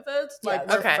with benefits. Like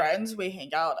we're friends. We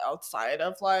hang out outside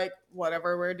of like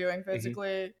whatever we're doing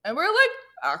physically. And we're like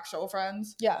actual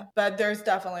friends. Yeah. But there's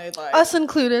definitely like us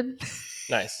included.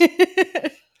 Nice.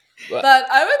 But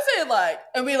I would say like,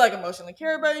 and we like emotionally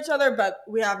care about each other, but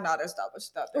we have not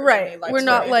established that there's any, like, We're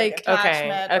not specific like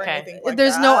attachment or anything like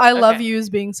there's that. no I love yous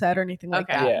being said or anything like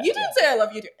that. Yeah. You didn't say I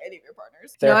love you to any of your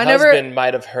partners. Their No, I husband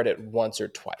might have heard it once or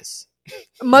twice.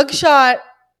 Mugshot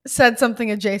said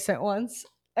something adjacent once,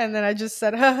 and then I just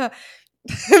said, haha.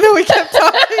 And then we kept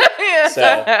talking. So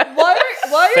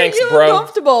Why thanks, are you bro.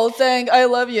 uncomfortable saying I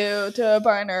love you to a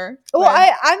partner? Well,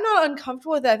 when- I'm not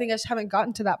uncomfortable with it. I think I just haven't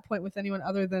gotten to that point with anyone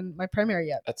other than my primary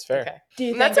yet. That's fair. Do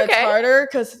you And think that's it's okay. harder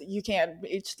because you can't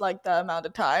reach like the amount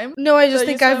of time? No, I just So you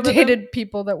think I've spend with them? dated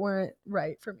people that weren't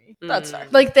right for me. That's fair.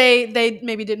 Like they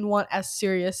maybe didn't want as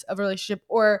serious of a relationship,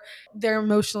 or their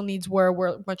emotional needs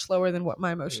were much lower than what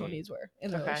my emotional needs were in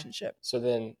the relationship. So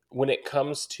then when it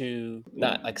comes to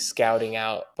not like scouting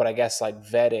out, but I guess like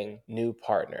vetting new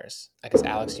partners, I guess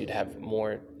Alex, you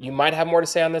might have more to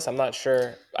say on this. I'm not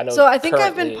sure. I know. So I think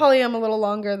I've been currently- polyam a little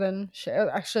longer than Shay,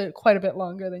 actually quite a bit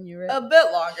longer than you, right? A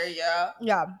bit longer, yeah.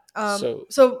 Yeah.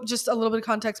 So just a little bit of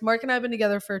context. Mark and I have been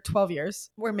together for 12 years.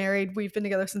 We're married. We've been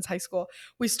together since high school.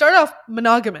 We started off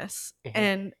monogamous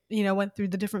and, went through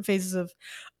the different phases of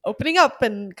opening up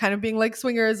and kind of being like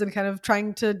swingers and kind of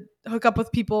trying to hook up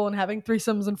with people and having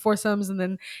threesomes and foursomes. And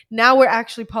then now we're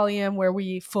actually polyam, where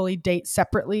we fully date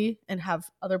separately and have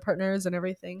other partners and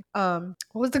everything. What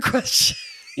was the question?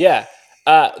 Yeah.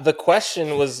 The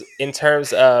question was in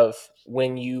terms of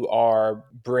when you are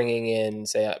bringing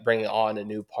on a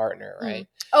new partner, right?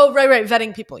 Oh, right.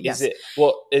 Vetting people. Yes.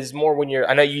 Is more when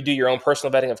I know you do your own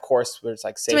personal vetting, of course, where it's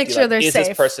like safety, make sure like, they're is safe.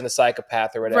 this person a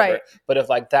psychopath or whatever? Right. But if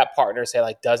like that partner, say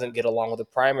like doesn't get along with the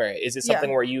primary, is it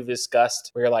something where you've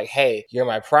discussed where you're like, hey, you're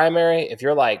my primary. If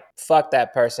you're like, fuck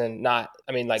that person,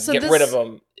 get rid of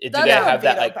them. Do they have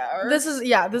that like power? This is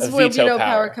where veto veto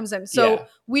power power comes in. So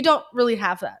we don't really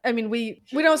have that. I mean, we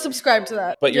don't subscribe to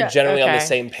that. But you're Yeah. generally on the Okay.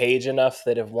 same page enough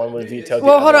that if one would veto, the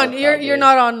Well, other hold on. would You're probably-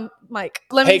 not on mic.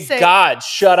 Let me Hey say. God,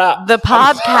 shut up! The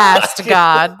podcast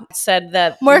god said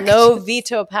that Mark- no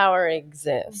veto power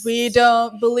exists. We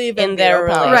don't believe in In their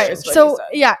veto power, relationship. Right. is what So you said.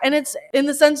 yeah, and it's in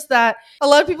the sense that a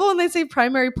lot of people, when they say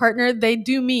primary partner, they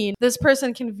do mean this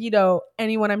person can veto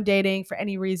anyone I'm dating for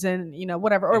any reason,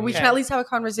 whatever, or we can Okay. at least have a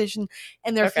conversation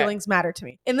and their Okay. feelings matter to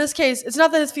me. In this case, it's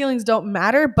not that his feelings don't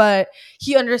matter, but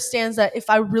he understands that if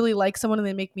I really like someone and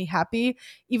they make me happy,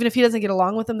 even if he doesn't get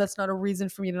along with them, that's not a reason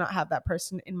for me to not have that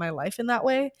person in my life in that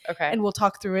way. Okay. And we'll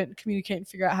talk through it and communicate and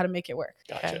figure out how to make it work.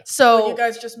 Gotcha. So Would you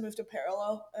guys just move to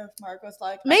parallel if Mark was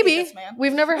like, I hate maybe this man?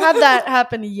 we've never had that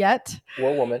happen yet. We're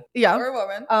a woman. Yeah. Or a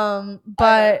woman.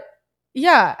 But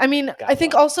yeah, I mean, Got I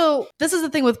think one. also this is the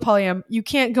thing with polyam. You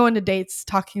can't go into dates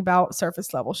talking about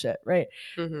surface level shit, right?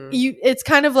 It's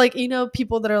kind of like,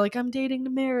 people that are like, I'm dating to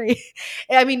marry.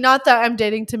 I mean, not that I'm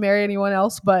dating to marry anyone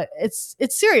else, but it's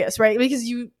serious, right? Because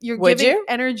you're Would giving you?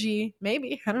 energy.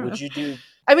 Maybe. I don't know. Would you do?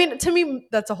 I mean, to me,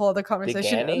 that's a whole other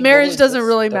conversation. Annie? Marriage What's doesn't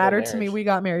really double matter to me. marriage? We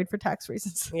got married for tax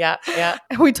reasons. Yeah.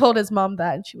 And we told his mom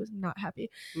that, and she was not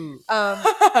happy. Mm.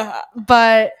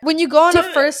 But when you go on a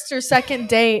first or second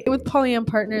date with polyam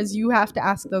partners, you have to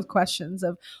ask those questions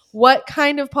of what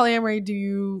kind of polyamory do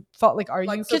you like? Are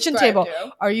you kitchen subscribe table?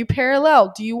 to. Are you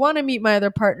parallel? Do you want to meet my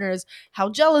other partners? How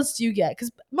jealous do you get?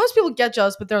 Because most people get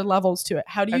jealous, but there are levels to it.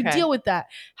 How do you Okay. deal with that?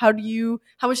 How much do you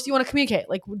want to communicate?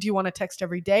 Like, do you want to text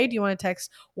every day? Do you want to text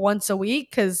once a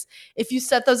week? Because if you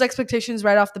set those expectations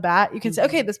right off the bat, you can say,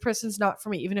 okay, this person's not for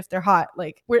me, even if they're hot.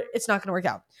 Like, it's not going to work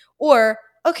out. Or,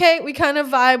 okay, we kind of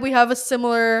vibe. We have a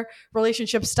similar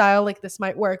relationship style. Like, this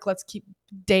might work. Let's keep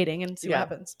dating and see what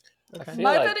happens. I feel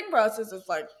My like vetting process is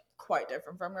like quite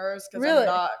different from yours because Really? I'm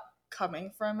not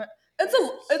coming from it.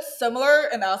 It's similar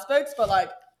in aspects, but like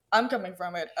I'm coming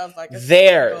from it as like a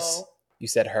theirs. single- You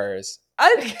said hers.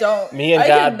 I don't. Me and I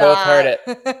God did both heard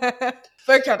not.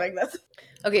 We're cutting this.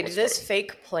 Okay. Do those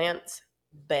fake plants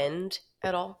bend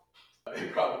at all? You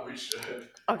probably should.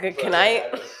 Okay. Can I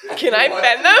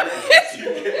bend them?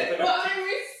 It's bothering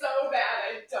me so bad.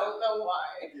 I don't know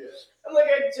why. I'm like,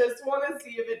 I just want to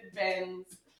see if it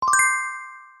bends.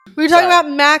 We were talking Sorry. about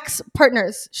max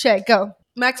partners. Shay, go.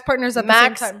 Max partners at the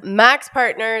same time. Max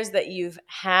partners that you've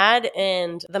had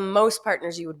and the most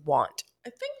partners you would want. I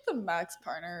think the max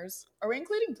partners. Are we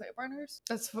including play partners?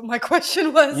 That's what my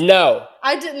question was. No,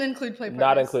 I didn't include play partners.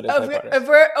 not including play partners. If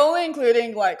we're only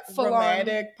including like Full on,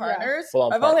 romantic yeah. partners, Full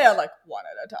on I've only had partners. like one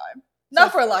at a time.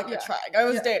 Not for lack yeah. of trying. I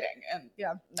was Yeah. dating and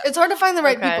Yeah. no. It's hard to find the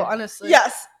right Okay. people, honestly.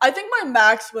 Yes, I think my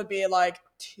max would be like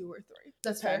 2 or 3,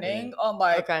 That's fair. depending on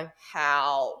like Okay.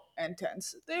 how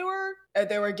intense they were.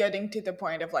 They were getting to the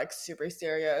point of like super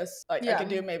serious. Like I could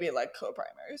do maybe like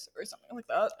co-primers or something like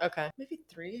that. Okay. Maybe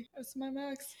 3 is my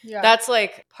max. Yeah. That's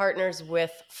like partners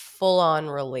with full-on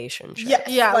relationships.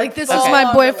 Yeah, like this is Okay.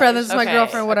 my boyfriend, this is my Okay,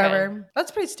 girlfriend, whatever. okay.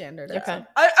 That's pretty standard. Okay.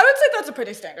 I would say that's a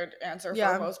pretty standard answer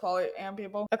Yeah. for most polyam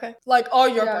people. Okay. Like all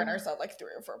your Yeah. partners have like 3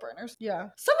 or 4 partners. Yeah.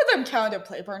 Some of them counted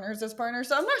play partners as partners,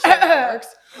 so I'm not sure how that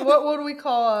works. What do we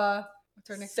call what's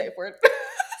her name? Safe word.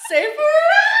 Safe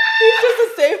word? He's just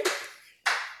a safe.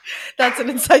 That's an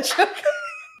inside joke.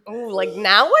 Oh, like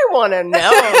now I want to know.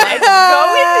 Let's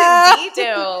go into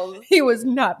details. He was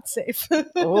not safe.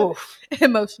 Ooh.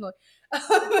 Emotionally.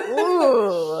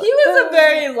 Ooh. He was a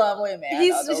very lovely man.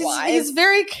 He's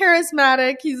very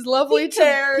charismatic. He's lovely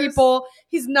to people.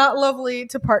 He's not lovely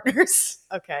to partners.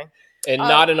 Okay. And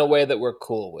not in a way that we're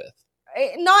cool with.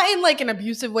 Not in like an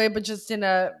abusive way, but just in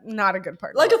a not a good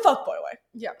partner. like a fuckboy way.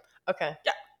 Yeah. Okay.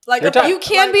 Yeah. Like You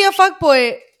can be a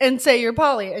fuckboy and say you're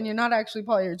poly, and you're not actually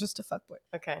poly. You're just a fuckboy.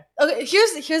 Okay. Okay.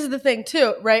 Here's the thing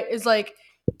too, right? Is like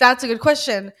that's a good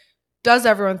question. Does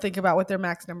everyone think about what their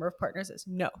max number of partners is?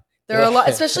 No. There are a lot,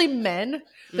 especially men.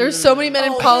 There's so many men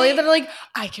in poly that are like,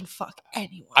 I can fuck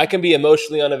anyone. I can be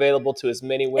emotionally unavailable to as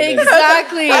many women.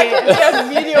 Exactly. I can be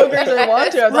as mediocre as I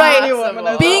want to. As Right. any woman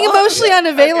as Being well. emotionally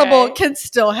unavailable Okay. can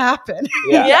still happen.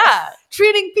 Yeah.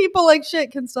 Treating people like shit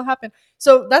can still happen.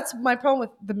 So that's my problem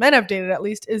with the men I've dated, at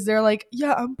least, is they're like,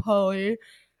 yeah, I'm poly.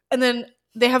 And then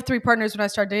they have 3 partners when I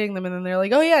start dating them. And then they're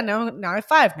like, oh, yeah, now I have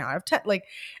 5. Now I have 10. Like,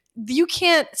 you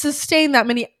can't sustain that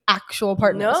many actual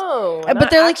partners. No.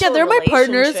 But they're like, yeah, they're my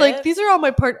partners. Like, relationship. these are all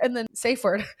my And then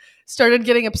Sayford started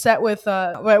getting upset with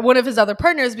one of his other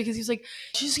partners because he's like,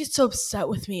 she just gets so upset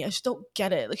with me. I just don't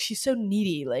get it. Like, she's so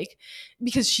needy. Like,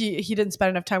 because he didn't spend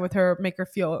enough time with her, make her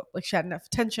feel like she had enough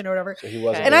attention or whatever. So he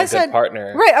wasn't And being I a good said,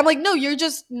 partner. Right. I'm like, no, you're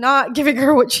just not giving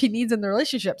her what she needs in the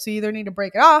relationship. So you either need to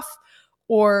break it off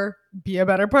or be a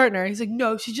better partner. He's like,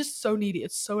 no, she's just so needy.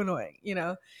 It's so annoying, you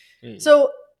know?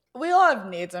 So we all have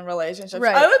needs in relationships.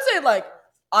 Right. I would say, like,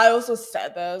 I also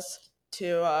said this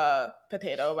to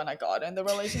Potato when I got in the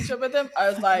relationship with him. I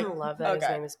was like, I love that his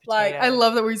okay, name is like, Potato. I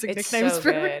love that we're using It's nicknames so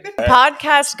for good.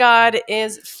 Podcast God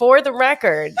is, for the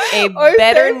record, a Our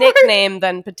better safe word? nickname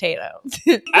than Potato.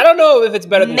 I don't know if it's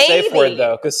better than Maybe. safe word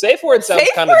though, because safe word sounds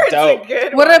Safe kind of word's a dope.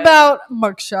 good What one. about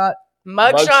mugshot?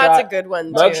 Mugshot's a good one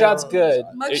too. Mugshot's good.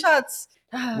 Mugshots.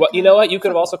 What you know? What you could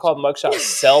have also called mugshot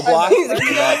cell block, and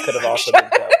that could have also been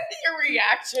dope. Your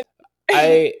reaction.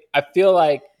 I feel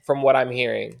like from what I'm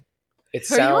hearing, it Are you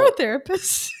sounds a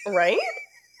therapist? Right?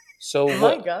 so. Oh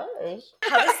my gosh.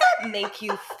 How does that make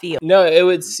you feel? No, it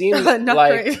would seem Not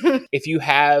like great. if you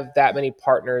have that many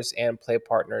partners and play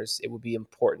partners, it would be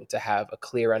important to have a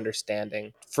clear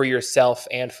understanding for yourself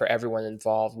and for everyone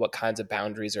involved what kinds of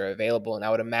boundaries are available. And I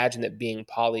would imagine that being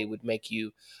poly would make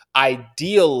you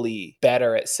ideally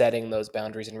better at setting those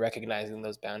boundaries and recognizing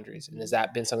those boundaries. And has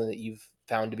that been something that you've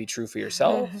found to be true for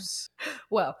yourselves?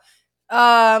 Well,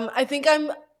 I think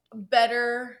I'm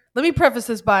better. Let me preface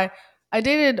this by I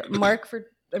dated Mark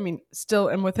still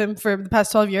am with him for the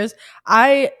past 12 years.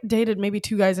 I dated maybe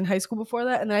 2 guys in high school before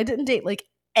that. And then I didn't date like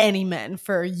any men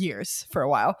for years, for a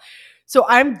while. So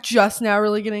I'm just now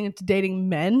really getting into dating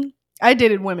men. I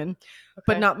dated women,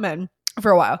 but not men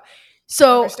for a while.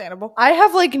 So understandable. I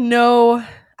have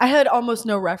I had almost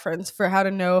no reference for how to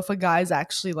know if a guy's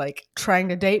actually like trying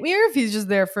to date me or if he's just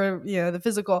there for, the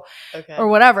physical or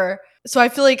whatever. So I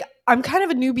feel like I'm kind of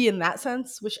a newbie in that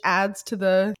sense, which adds to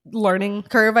the learning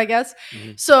curve, I guess.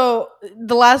 Mm-hmm. So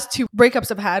the last 2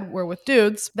 breakups I've had were with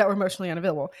dudes that were emotionally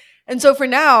unavailable. And so for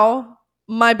now,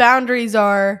 my boundaries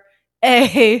are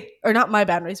or not my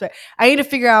boundaries, but I need to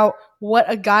figure out what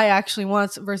a guy actually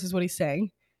wants versus what he's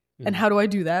saying. And how do I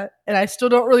do that? And I still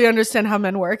don't really understand how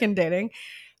men work in dating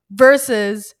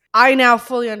versus I now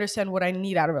fully understand what I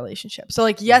need out of a relationship. So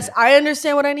like, yes, I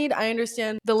understand what I need. I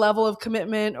understand the level of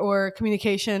commitment or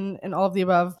communication and all of the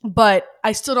above, but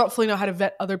I still don't fully know how to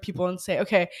vet other people and say,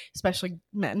 okay, especially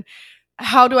men,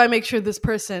 how do I make sure this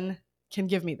person can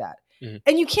give me that? Mm-hmm.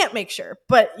 And you can't make sure,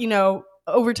 but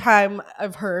over time,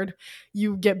 I've heard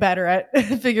you get better at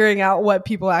figuring out what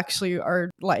people actually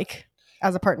are like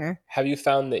as a partner. Have you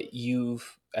found that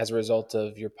you've, as a result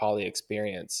of your poly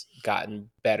experience,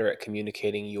 gotten better at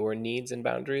communicating your needs and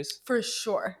boundaries? For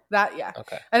sure. That, yeah.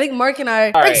 Okay. I think Mark and I...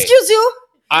 All right. Excuse you!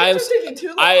 I'm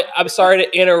sorry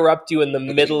to interrupt you in the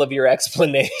middle of your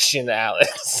explanation,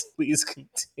 Alex. Please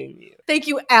continue. Thank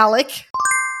you, Alec.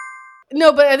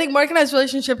 No, but I think Mark and I's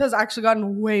relationship has actually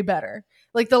gotten way better.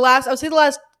 Like I would say the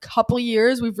last couple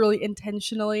years, we've really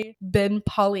intentionally been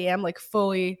polyam, like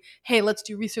fully, hey, let's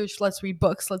do research, let's read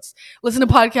books, let's listen to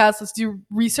podcasts, let's do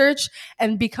research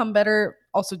and become better,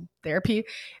 also therapy,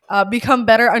 become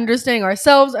better understanding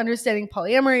ourselves, understanding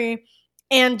polyamory,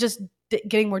 and just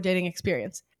getting more dating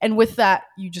experience. And with that,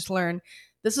 you just learn,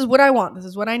 this is what I want, this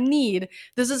is what I need,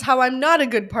 this is how I'm not a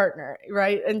good partner,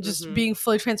 right? And just being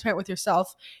fully transparent with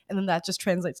yourself, and then that just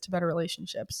translates to better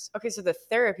relationships. Okay, so the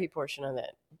therapy portion of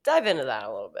it, dive into that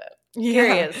a little bit. Yeah.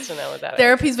 Curious to know what that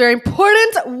Therapy is very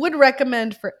important. Would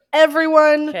recommend for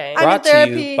everyone. Okay. I'm Brought in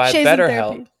therapy. to you by Shay's in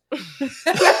BetterHelp.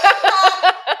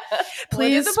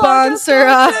 Please the sponsor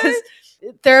podcast us.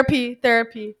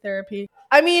 Therapy.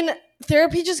 I mean,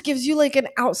 therapy just gives you like an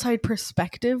outside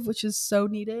perspective, which is so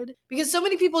needed, because so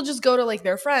many people just go to like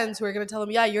their friends who are going to tell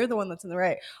them, yeah, you're the one that's in the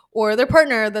right, or their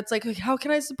partner that's like, how can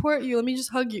I support you? Let me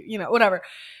just hug you, you know, whatever.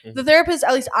 The therapist,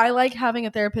 at least I like having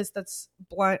a therapist that's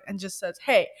blunt and just says,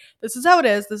 hey, this is how it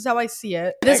is. This is how I see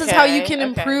it. This is how you can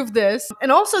improve this.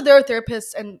 And also there are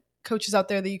therapists and coaches out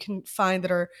there that you can find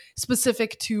that are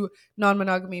specific to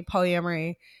non-monogamy,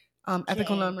 polyamory,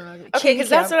 ethical non-monogamy. Okay, because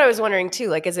that's what I was wondering too.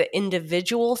 Like, is it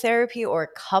individual therapy or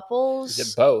couples?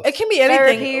 Is it both? It can be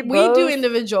anything. Therapy, We both? do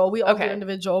individual. We all do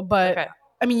individual, but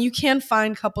I mean, you can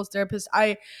find couples therapists.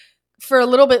 I, for a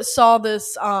little bit, saw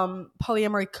this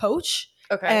polyamory coach.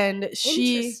 Okay. And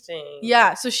she, Interesting.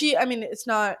 yeah. So she, I mean, it's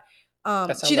not.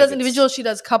 She does individual. She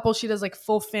does couple. She does like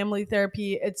full family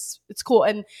therapy. It's cool.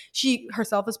 And she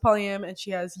herself is polyam, and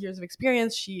she has years of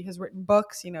experience. She has written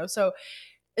books, you know. So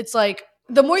it's like,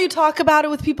 the more you talk about it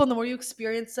with people and the more you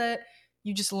experience it,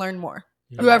 you just learn more.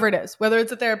 Okay. Whoever it is, whether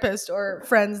it's a therapist or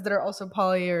friends that are also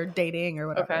poly or dating or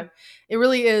whatever. Okay. It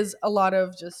really is a lot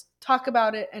of just talk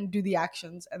about it and do the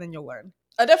actions, and then you'll learn.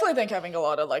 I definitely think having a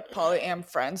lot of like polyam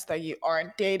friends that you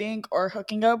aren't dating or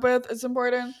hooking up with is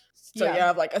important. So you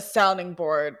have like a sounding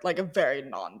board, like a very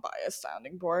non-biased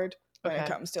sounding board when it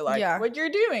comes to like what you're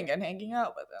doing and hanging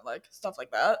out with and like stuff like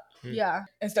that. Yeah.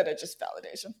 Instead of just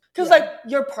validation. Because like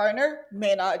your partner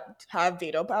may not have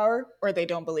veto power or they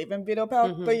don't believe in veto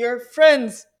power, but your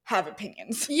friends have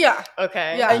opinions. Yeah.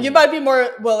 Okay. Yeah. And you might be more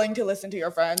willing to listen to your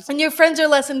friends. And your friends are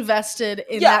less invested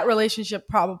in that relationship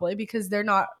probably because they're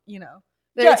not, you know.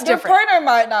 Your partner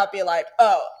might not be like,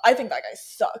 oh, I think that guy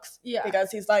sucks. Yeah.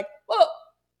 Because he's like, well,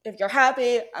 if you're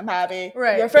happy, I'm happy.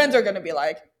 Right. Your friends are going to be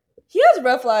like, he has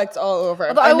red flags all over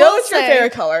him. I know it's your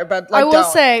favorite color, but like, I will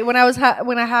say when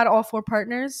I had all four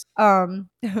partners, they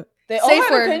all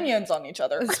had opinions on each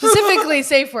other. Specifically,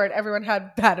 safe word. Everyone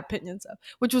had bad opinions of,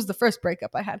 which was the first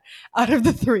breakup I had out of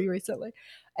the 3 recently,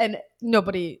 and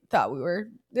nobody thought we were.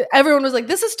 Everyone was like,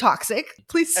 "This is toxic.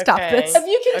 Please stop this." If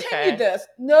you continue this,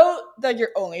 know that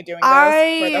you're only doing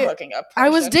this for the hooking up portion. I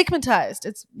was stigmatized.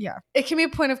 It can be a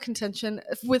point of contention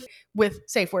with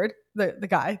safe word, the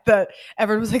guy that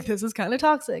everyone was like, "This is kind of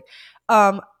toxic."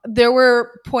 There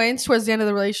were points towards the end of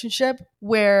the relationship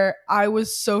where I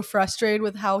was so frustrated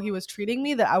with how he was treating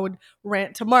me that I would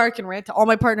rant to Mark and rant to all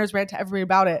my partners, rant to everybody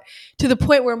about it, to the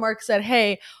point where Mark said,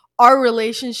 hey, our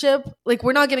relationship, like,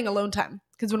 we're not getting alone time.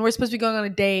 Because when we're supposed to be going on a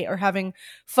date or having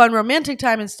fun romantic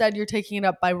time, instead you're taking it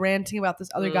up by ranting about this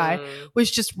other guy,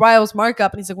 which just riles Mark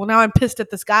up. And he's like, well, now I'm pissed at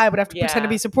this guy, but I have to pretend to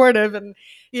be supportive. And,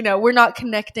 you know, we're not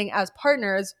connecting as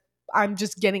partners. I'm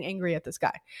just getting angry at this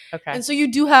guy. Okay. And so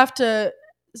you do have to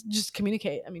just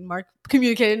communicate. I mean, Mark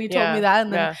communicated and he told me that.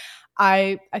 And then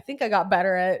I think I got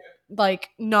better at like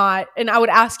not, and I would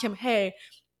ask him, hey,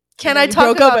 can I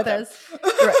talk about this?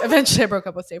 Right. Eventually I broke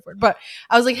up with Safe Word. But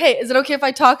I was like, hey, is it okay if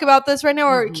I talk about this right now?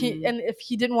 Or and if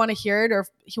he didn't want to hear it or if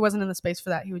he wasn't in the space for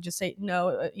that, he would just say,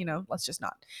 no, you know, let's just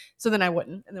not. So then I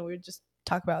wouldn't. And then we would just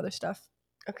talk about other stuff.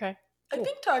 Okay. Cool. I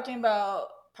think talking about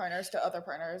partners to other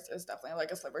partners is definitely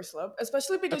like a slippery slope,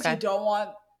 especially because you don't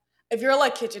want, if you're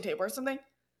like kitchen table or something,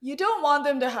 you don't want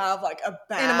them to have like a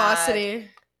bad animosity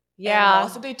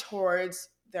towards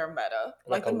their meta.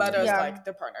 Like the meta is like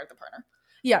the partner.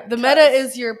 Yeah, the meta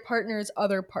is your partner's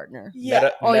other partner. Yeah,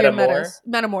 all your metas.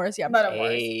 Metamors, yeah.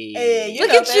 Metamors. Hey,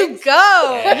 look at you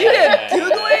go. You did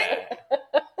Googling?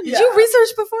 Did you research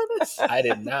before this? I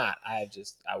did not. I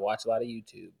watch a lot of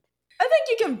YouTube. I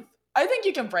think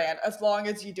you can brand as long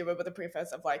as you do it with a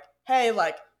preface of like, hey,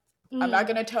 like, I'm not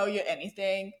gonna tell you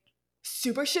anything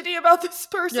super shitty about this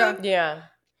person. Yeah.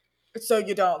 So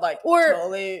you don't like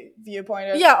totally viewpoint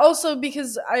it. Yeah, also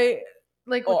because I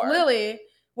like with Lily,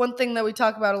 one thing that we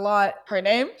talk about a lot. Her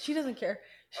name? She doesn't care.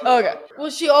 Okay. Well,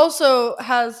 she also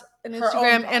has an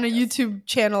Instagram and a YouTube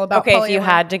channel about polyamory. If you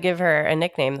had to give her a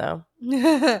nickname though.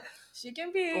 She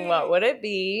can be. What would it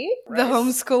be? The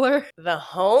homeschooler. The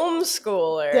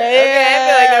homeschooler. Damn. Okay, I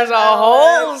feel like there's a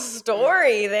whole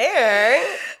story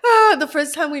there. The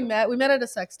first time we met at a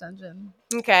sex dungeon.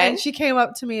 Okay. And she came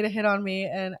up to me to hit on me,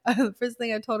 and the first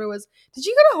thing I told her was, "Did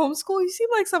you go to homeschool? You seem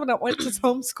like someone that went to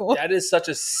homeschool." That is such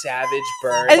a savage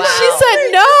burn. And she said,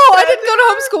 "No, I didn't go to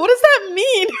homeschool. What does that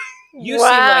mean?" You seem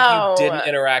like you didn't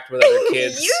interact with other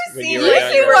kids when you were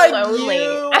younger. Like lonely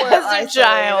as a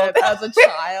child. As a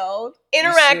child.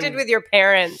 Interacted with your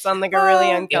parents on like a really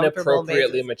uncomfortable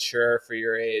Inappropriately basis. mature for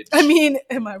your age. I mean,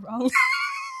 am I wrong?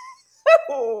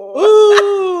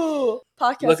 Ooh.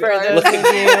 Podcast Look- For those look-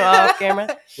 of you off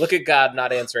camera. Look at God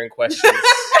not answering questions.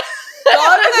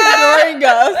 God is ignoring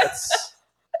us.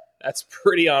 That's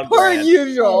pretty on Per brand.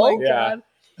 usual. Oh my Yeah. God.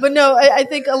 But no, I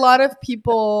think a lot of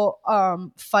people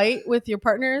fight with your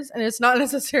partners, and it's not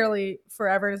necessarily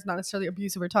forever. And it's not necessarily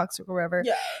abusive or toxic or whatever.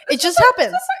 Yeah. It just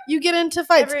happens. You get into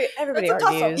fights. Everybody It's a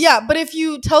toss-up. argues. Yeah, but if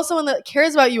you tell someone that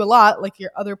cares about you a lot, like your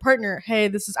other partner,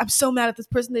 hey, I'm so mad at this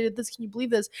person, they did this, can you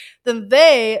believe this? Then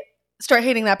they start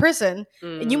hating that person,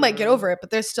 and you might get over it,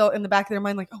 but they're still in the back of their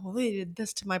mind like, oh, well, they did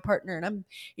this to my partner, and I'm,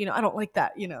 I don't like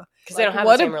that, Because they don't have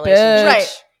what the a same relationship.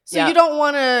 Right. So Yeah. you don't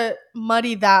want to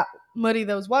muddy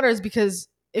those waters, because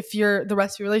if the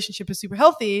rest of your relationship is super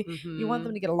healthy, you want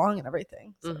them to get along and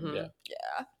everything. So. Yeah.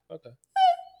 Yeah. Okay.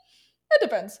 It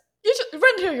depends. You should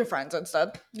run to your friends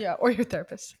instead. Yeah, or your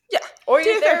therapist. Yeah. Or To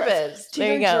your therapist. To There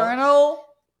your you go. journal.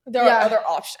 There Yeah. are other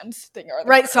options than your other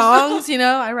Write friends. songs,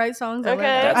 I write songs. I Okay.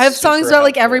 write- That's I have songs super about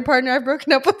like every helpful. partner I've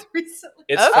broken up with recently.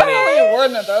 It's Okay. funny. Only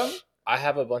one of them. I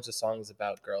have a bunch of songs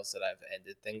about girls that I've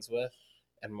ended things with,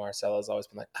 and Marcella's always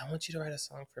been like, "I want you to write a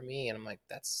song for me," and I'm like,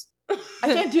 "That's." I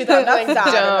can't do that. That's Like, sad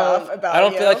don't. enough about I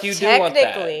don't feel like you do want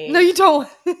that, Technically. No, you don't.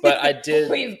 but I did.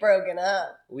 We've broken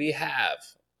up. We have,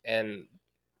 and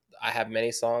I have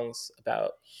many songs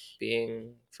about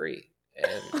being free.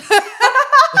 And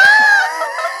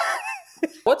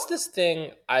what's this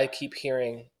thing I keep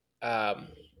hearing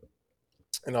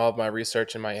in all of my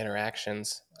research and my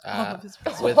interactions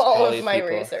with All poly of my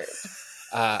people? research.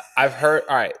 I've heard.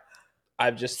 All right,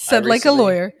 I've just Said I like a recently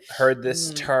lawyer. Heard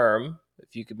this term.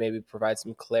 If you could maybe provide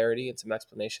some clarity and some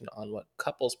explanation on what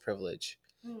couples privilege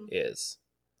is.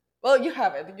 Well, you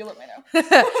have it. You let me know.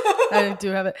 I do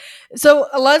have it. So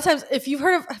a lot of times, have you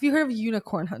heard of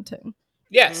unicorn hunting?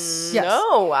 Yes. Yes.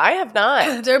 No, I have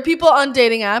not. There are people on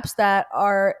dating apps that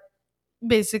are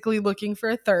basically looking for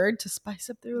a third to spice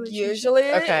up their relationship.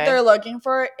 Usually, Okay. they're looking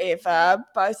for AFAB,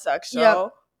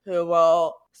 bisexual, who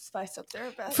will spice up their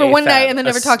best. for one AFAB, night and then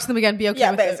never ass- talk to them again. Be okay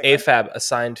Yeah, with it. basically. AFAB,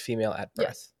 assigned female at birth.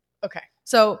 Yes. Okay.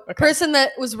 So Okay. person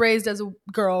that was raised as a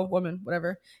girl, woman,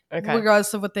 whatever, Okay.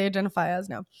 regardless of what they identify as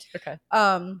now. Okay.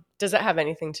 Um, Does it have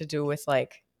anything to do with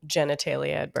like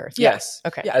genitalia at birth? Yes.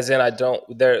 Okay. Yeah. As in,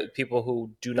 there are people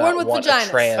who do Born not with want vaginas. a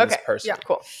trans Okay. person. Yeah.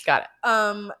 Cool. Got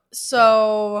it.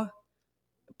 So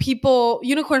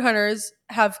unicorn hunters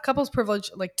have couples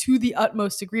privilege like to the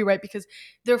utmost degree, right? Because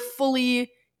they're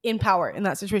fully in power in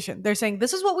that situation. They're saying,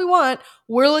 this is what we want.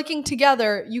 We're looking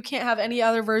together. You can't have any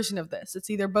other version of this. It's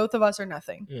either both of us or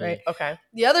nothing, right? Okay.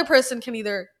 The other person can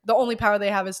the only power they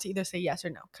have is to either say yes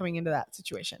or no coming into that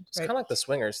situation. It's right? kind of like the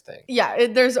swingers thing. Yeah,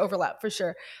 there's overlap for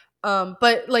sure.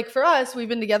 But like for us, we've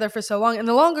been together for so long, and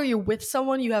the longer you're with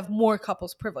someone, you have more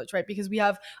couples privilege, right? Because we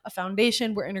have a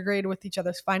foundation, we're integrated with each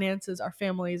other's finances, our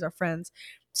families, our friends.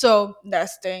 So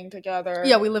Nesting together.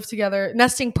 yeah, we live together.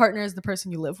 Nesting partner is the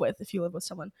person you live with if you live with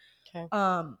someone. Okay.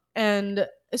 And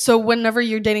so whenever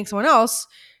you're dating someone else,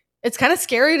 it's kind of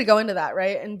scary to go into that,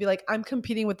 right? And be like, I'm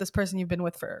competing with this person you've been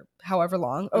with for however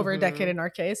long, over a decade in our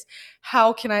case.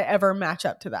 How can I ever match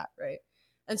up to that, right?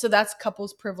 And so that's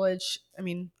couples privilege. I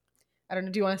mean, I don't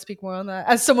know. Do you want to speak more on that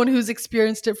as someone who's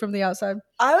experienced it from the outside?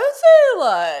 I would say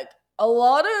like a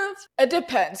lot of it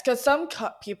depends because some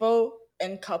people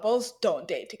in couples don't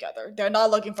date together. They're not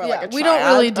looking for like a we don't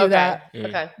triad. really do Okay. that.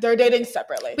 Okay. They're dating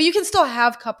separately. But you can still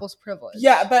have couples privilege.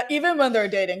 Yeah, but even when they're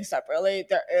dating separately,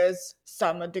 there is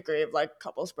some degree of like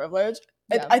couples privilege.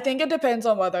 Yeah. I think it depends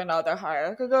on whether or not they're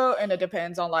hierarchical, and it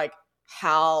depends on like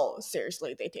how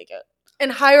seriously they take it.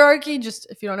 And hierarchy, just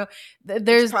if you don't know,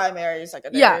 there's Primary,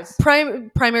 secondaries. yeah,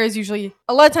 primary is usually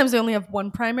a lot of times they only have one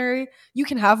primary. You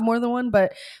can have more than one,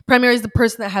 but primary is the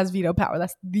person that has veto power.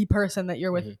 That's the person that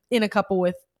you're with in a couple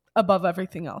with above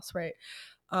everything else, right?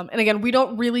 And again, we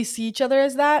don't really see each other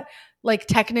as that. Like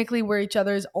technically, we're each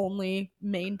other's only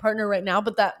main partner right now,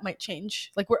 but that might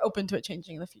change. Like we're open to it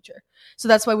changing in the future. So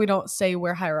that's why we don't say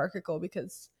we're hierarchical,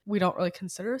 because we don't really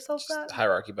consider ourselves Just that.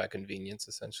 hierarchy by convenience,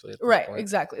 essentially. At this Right, point.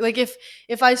 exactly. Like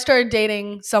if I started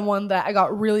dating someone that I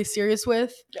got really serious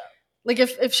with, like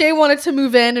if Shay wanted to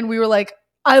move in and we were like,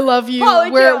 I love you.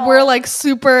 Polykill. We're like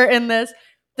super in this.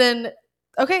 Then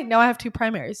okay, now I have 2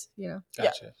 primaries.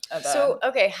 Gotcha. And So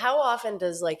okay, how often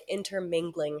does like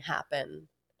intermingling happen?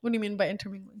 What do you mean by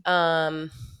intermingling?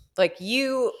 Like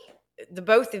the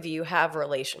both of you have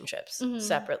relationships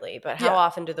separately, but how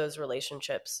often do those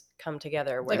relationships come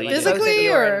together where Like like both of physically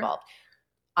you are or- involved?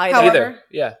 Either.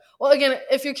 Yeah. Well, again,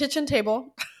 if you're kitchen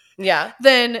table, Yeah.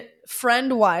 then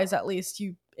friend wise, at least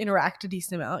you interact a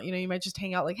decent amount. You might just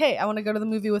hang out like, hey, I want to go to the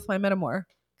movie with my metamor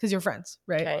because you're friends,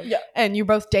 right? Okay. Yeah. And you're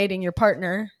both dating your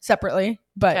partner separately,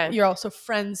 but Okay. you're also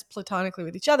friends platonically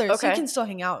with each other. So you Okay. can still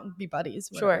hang out and be buddies.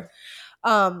 Sure.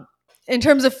 Whatever. In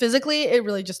terms of physically, it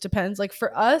really just depends. Like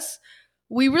for us,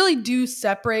 we really do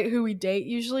separate who we date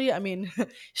usually. I mean,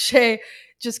 Shay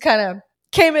just kind of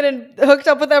came in and hooked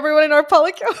up with everyone in our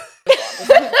polykill.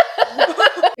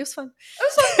 It was fun.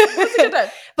 It was a good time.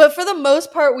 But for the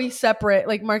most part, we separate,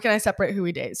 like Mark and I separate who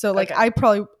we date. So like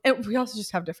Okay. and we also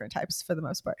just have different types for the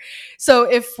most part. So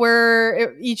if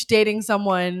we're each dating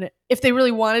someone, if they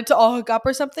really wanted to all hook up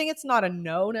or something, it's not a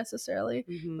no necessarily,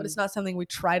 but it's not something we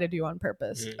try to do on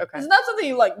purpose. Mhm. Okay. It's not something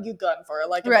you gun for.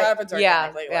 Like, Right. it happens Yeah,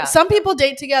 organically. yeah. Some people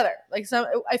date together. Like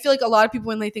I feel like a lot of people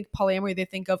when they think polyamory, they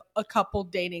think of a couple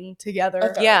dating together.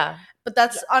 Okay. Yeah. But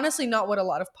that's honestly not what a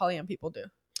lot of polyam people do.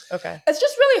 Okay. It's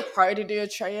just really hard to do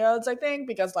triads, I think,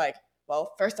 because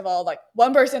first of all,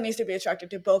 one person needs to be attracted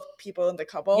to both people in the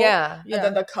couple. Yeah. And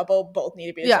then the couple both need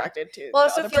to be Yeah. attracted to Well, I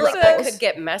the also other feel like person. that could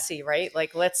get messy, right?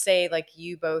 Like, let's say like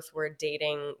you both were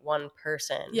dating one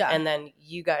person, Yeah. and then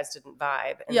you guys didn't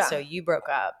vibe, and Yeah. so you broke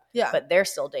up, Yeah. but they're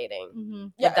still dating. Mm-hmm.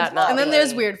 Yeah, Would that not? And then be-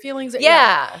 there's weird feelings.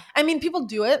 Yeah. I mean, people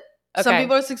do it. Some Okay.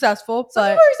 people are successful, Some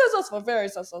but people are successful, very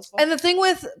successful. and the thing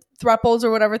with thruples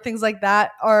or whatever things like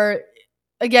that are,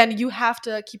 again, you have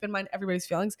to keep in mind everybody's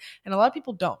feelings, and a lot of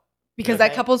people don't because that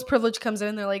Okay. couple's privilege comes in.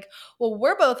 And they're like, well,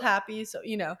 we're both happy, so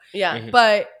Yeah. Mhm.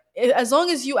 But as long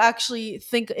as you actually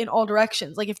think in all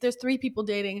directions, like if there's 3 people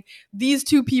dating, these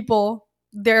 2 people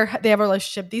they have a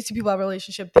relationship. These 2 people have a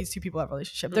relationship. These 2 people have a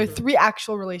relationship. They're Mhm. 3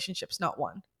 actual relationships, not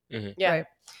one. Mhm. Yeah. Right?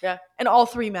 Yeah. And all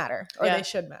 3 matter, or Yeah. they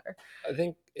should matter. I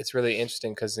think it's really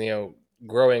interesting because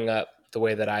growing up the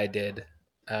way that I did,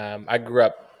 I grew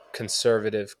up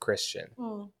conservative Christian.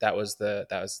 That was the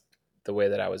way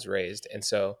that I was raised, and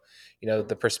so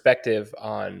the perspective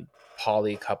on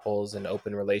poly couples and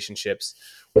open relationships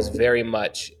was very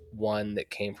much one that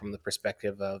came from the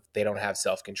perspective of they don't have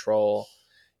self-control.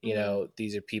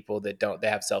 These are people that they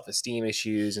have self-esteem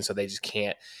issues, and so they just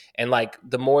can't. And like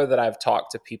the more that I've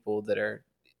talked to people that are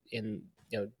in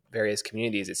various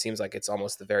communities, it seems like it's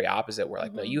almost the very opposite, where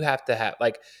like no, you have to have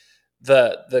like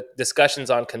the discussions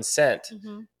on consent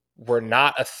were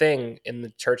not a thing in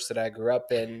the church that I grew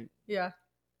up in. Yeah.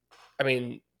 I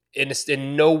mean,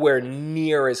 in nowhere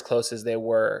near as close as they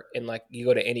were in like you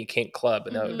go to any kink club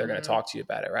and they're going to talk to you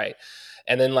about it, right?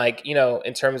 And then like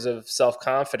in terms of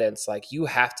self-confidence, like you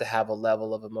have to have a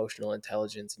level of emotional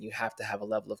intelligence and you have to have a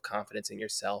level of confidence in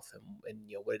yourself and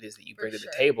what it is that you bring to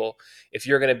the table if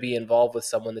you're going to be involved with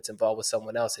someone that's involved with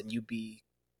someone else, and you be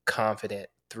confident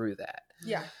through that.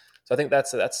 Yeah. So I think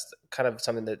that's kind of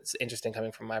something that's interesting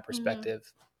coming from my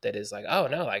perspective. That is like, oh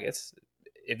no, like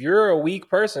if you're a weak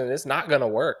person, it's not gonna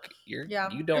work. You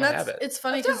don't have it. It's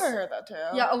funny I've because never heard that too.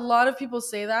 yeah, a lot of people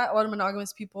say that. A lot of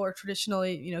monogamous people are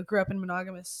traditionally, grew up in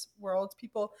monogamous worlds.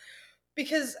 People,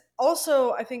 because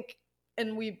also I think,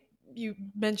 and you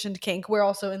mentioned kink. We're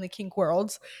also in the kink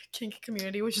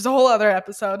community, which is a whole other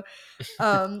episode.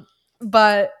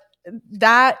 But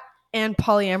that and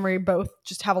polyamory both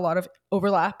just have a lot of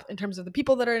overlap in terms of the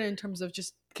people that are in terms of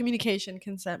just communication,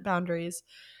 consent, boundaries.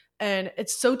 And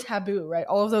it's so taboo, right?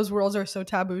 All of those worlds are so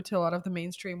taboo to a lot of the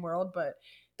mainstream world, but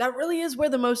that really is where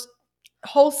the most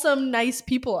wholesome, nice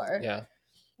people are. Yeah.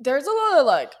 There's a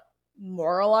lot of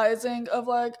moralizing of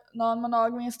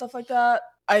non-monogamy and stuff like that.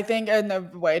 I think in a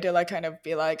way to kind of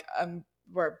be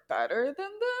we're better than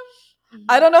them. Mm-hmm.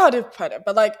 I don't know how to put it,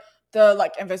 but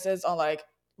the emphasis on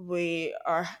we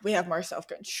have more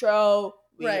self-control,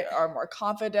 we are more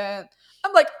confident.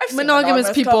 I'm I've seen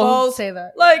monogamous people couples, say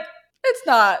that. It's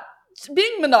not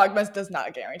being monogamous does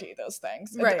not guarantee those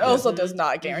things. Right. It also does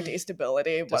not guarantee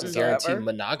stability Doesn't whatsoever. guarantee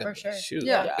monogamy. For sure. Shoot.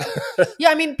 Yeah. Yeah. Yeah,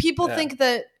 I mean, people Yeah. think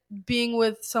that being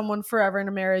with someone forever in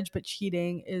a marriage but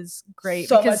cheating is great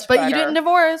So because much but you better. didn't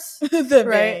divorce. Than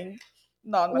Right. being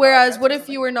non-monogamous Whereas what or if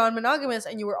you were non-monogamous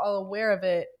and you were all aware of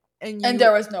it and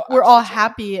there was no we're all actual cheating.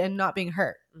 happy and not being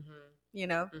hurt,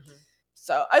 Mm-hmm.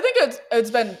 So I think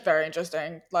it's been very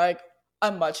interesting.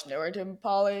 I'm much newer to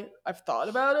poly. I've thought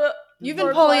about it. You've for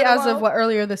been poly quite a as of while.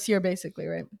 earlier this year, basically,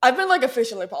 right? I've been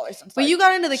officially poly since. But you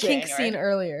got into the kink January. scene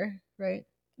earlier, right?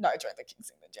 No, I joined the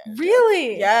King's England Janitor.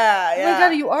 Really? Yeah, Oh my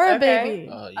god, you are a baby.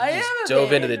 Oh, you I just am a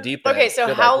dove into the babe. deep end. Okay, so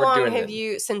Good, how we're long doing have it.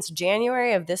 you, since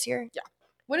January of this year? Yeah.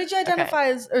 When did you identify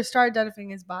as or start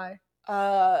identifying as bi? When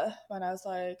I was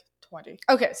like 20.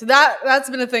 Okay, so that's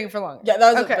been a thing for long. Yeah,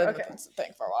 that was okay. a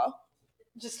thing for a while.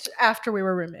 Just after we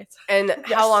were roommates. And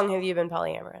how long have you been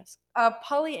polyamorous?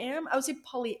 Polyam, I would say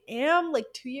polyam, like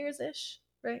 2 years ish,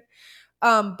 right?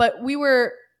 But we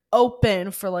were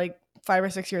open for like 5 or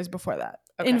 6 years before that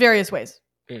in various ways.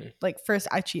 Like first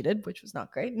I cheated, which was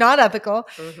not great, not ethical.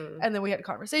 And then we had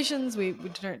conversations. We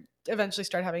eventually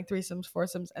started having threesomes,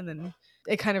 foursomes, and then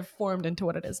it kind of formed into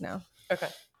what it is now. Okay.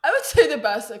 I would say the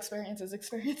best experience is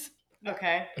experience.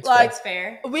 Okay. Like, that's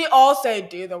fair. We all say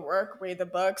do the work, read the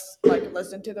books, like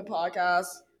listen to the podcast,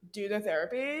 do the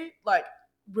therapy, like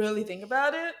really think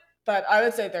about it. But I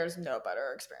would say there's no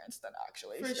better experience than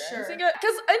actually experiencing it.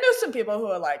 Because I know some people who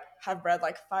are like have read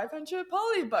like 500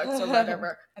 poly books or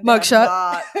whatever. And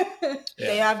Mugshot.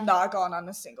 They have not gone on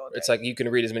a single day. It's like you can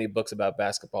read as many books about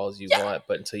basketball as you want,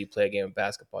 but until you play a game of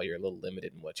basketball, you're a little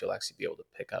limited in what you'll actually be able to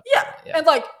pick up. Yeah. And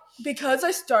like, because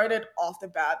I started off the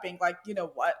bat being like, you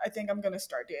know what, I think I'm going to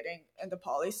start dating in the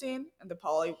poly scene, in the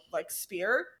poly like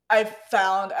sphere. I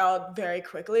found out very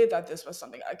quickly that this was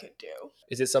something I could do.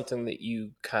 Is it something that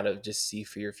you kind of just see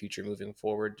for your future moving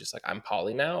forward? Just like I'm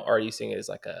poly now, or are you seeing it as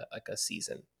like a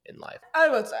season in life? I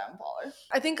would say I'm poly.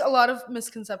 I think a lot of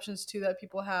misconceptions too that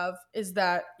people have is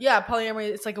that polyamory,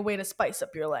 it's like a way to spice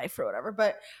up your life or whatever.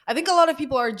 But I think a lot of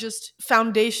people are just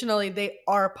foundationally they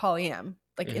are polyam,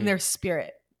 like in their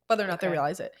spirit, whether or not they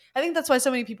realize it. I think that's why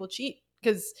so many people cheat,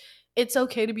 because it's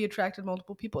okay to be attracted to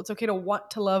multiple people. It's okay to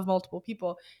want to love multiple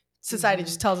people. Society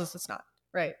just tells us it's not.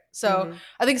 Right. So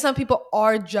I think some people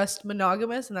are just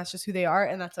monogamous and that's just who they are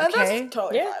and that's okay. And that's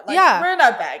totally fine. Like, we're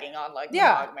not bagging on like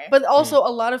monogamy. But also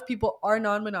a lot of people are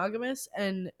non-monogamous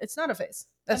and it's not a phase.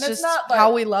 That's just not, like,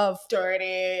 how we love.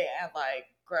 Dirty and like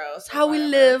gross. How we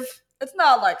live. It's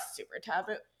not like super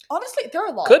taboo. Honestly, there are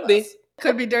a lot Could of be. us.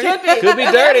 Could be dirty. Could be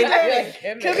dirty.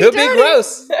 Could be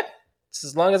gross. Just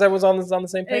as long as everyone's on the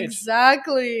same page.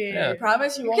 Exactly. I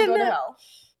promise you won't go to hell.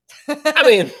 I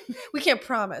mean, we can't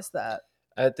promise that.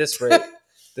 At this rate,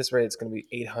 it's going to be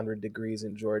 800 degrees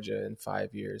in Georgia in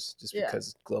 5 years just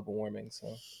because global warming.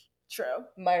 So true.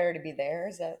 Might already be there.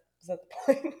 Is that the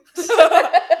point?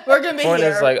 We're gonna be point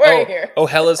here. is like,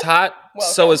 Hella's hot.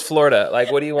 So is Florida.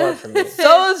 Like, what do you want from me?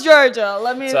 So is Georgia.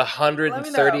 It's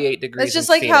 138 degrees. It's just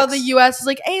in like Phoenix. how the U.S. is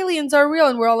like aliens are real,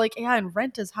 and we're all like, yeah, and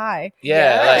rent is high.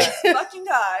 Yeah, like fucking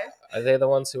high. Are they the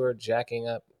ones who are jacking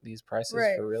up these prices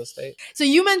for real estate? So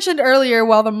you mentioned earlier,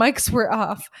 while the mics were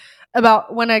off,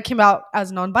 about when I came out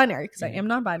as non-binary, because I am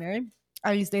non-binary.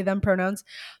 I use they, them pronouns.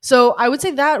 So I would say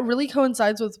that really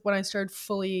coincides with when I started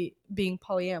fully being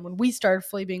polyam, when we started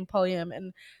fully being polyam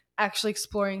and actually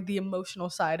exploring the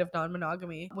emotional side of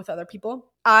non-monogamy with other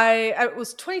people.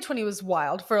 2020 was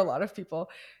wild for a lot of people.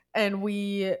 And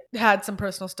we had some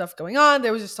personal stuff going on.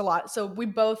 There was just a lot. So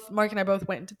Mark and I both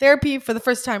went into therapy for the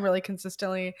first time really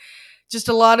consistently. Just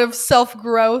a lot of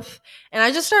self-growth. And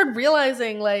I just started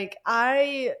realizing like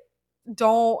I've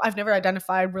never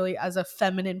identified really as a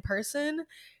feminine person.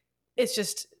 It's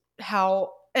just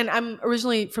how, and I'm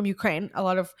originally from Ukraine. A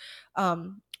lot of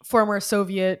former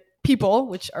Soviet people,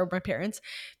 which are my parents,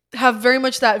 have very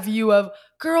much that view of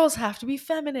girls have to be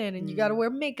feminine and you got to wear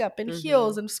makeup and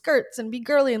heels and skirts and be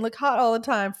girly and look hot all the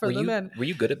time for the men. Were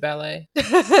you good at ballet?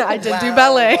 I did do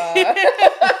ballet.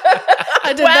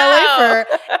 I did ballet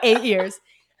for 8 years.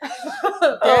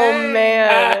 Oh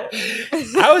man.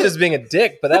 I was just being a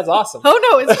dick, but that's awesome. Oh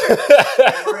no, it's true.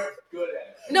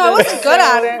 No, I wasn't good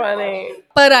at it. Funny.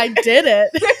 But I did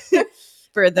it.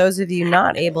 For those of you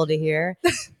not able to hear,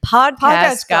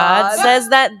 Podcast God says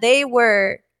that they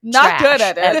were not good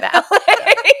at it.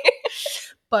 ballet.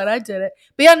 But I did it.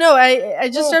 But yeah, no, I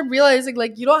just started realizing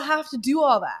like you don't have to do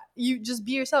all that. You just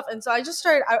be yourself. And so I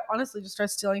honestly just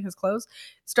started stealing his clothes.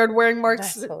 Started wearing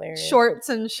Mark's shorts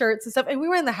and shirts and stuff. And we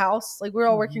were in the house. Like we were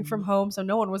all working from home, so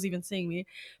no one was even seeing me.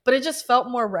 But it just felt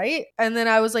more right. And then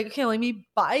I was like, okay, let me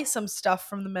buy some stuff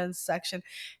from the men's section.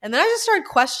 And then I just started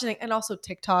questioning, and also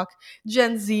TikTok,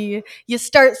 Gen Z, you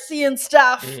start seeing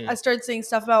stuff. I started seeing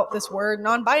stuff about this word,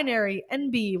 non-binary,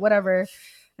 NB, whatever.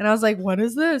 And I was like, what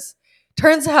is this?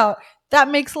 Turns out that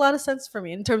makes a lot of sense for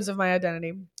me in terms of my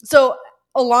identity. So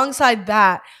alongside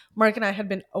that, Mark and I had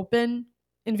been open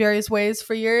in various ways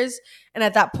for years. And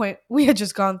at that point, we had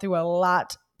just gone through a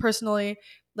lot personally,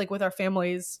 like with our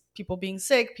families, people being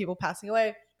sick, people passing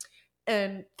away.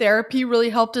 And therapy really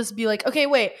helped us be like, okay,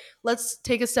 wait, let's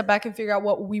take a step back and figure out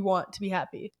what we want to be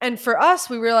happy. And for us,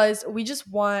 we realized we just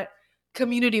want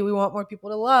community. We want more people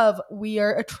to love. We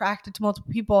are attracted to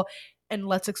multiple people, and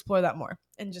let's explore that more.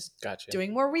 And just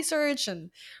doing more research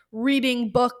and reading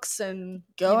books and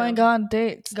going on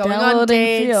dates,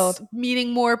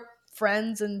 meeting more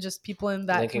friends and just people in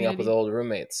that linking community. up with old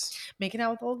roommates, making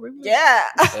out with old roommates.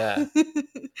 Yeah.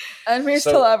 Enemies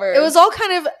to lovers. It was all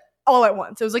kind of all at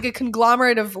once. It was like a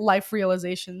conglomerate of life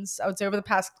realizations, I would say, over the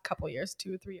past couple years,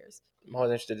 2 or 3 years. I'm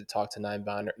always interested to talk to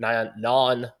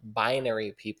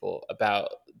non-binary people about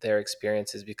their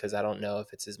experiences, because I don't know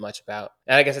if it's as much about,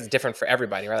 and I guess it's different for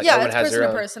everybody, right? Like yeah, everyone it's has person their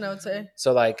to own. person, I would say.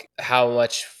 So like how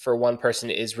much for one person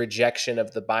is rejection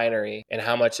of the binary, and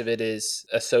how much of it is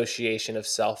association of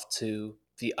self to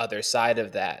the other side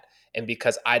of that. And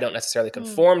because I don't necessarily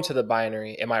conform to the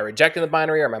binary, am I rejecting the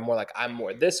binary, or am I more like I'm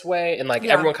more this way? And like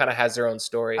everyone kind of has their own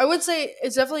story. I would say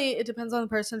it depends on the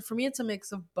person. For me, it's a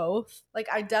mix of both. Like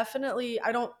I'm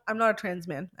not a trans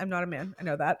man. I'm not a man. I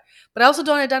know that. But I also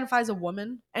don't identify as a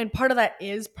woman. And part of that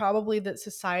is probably that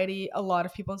a lot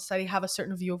of people in society have a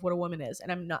certain view of what a woman is.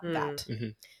 And I'm not that.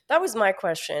 Mm-hmm. That was my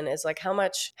question, is like how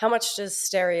much does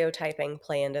stereotyping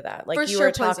play into that? Like you sure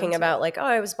were talking about like, oh,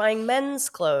 I was buying men's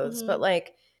clothes, but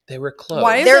like they were clothes.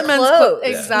 Why is they're it men's clothes?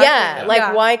 Exactly. Yeah.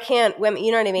 Like why can't women,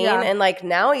 you know what I mean? Yeah. And like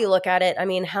now you look at it, I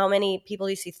mean, how many people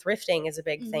you see thrifting is a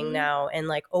big thing now, and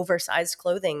like oversized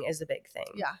clothing is a big thing.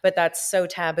 Yeah. But that's so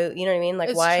taboo. You know what I mean? Like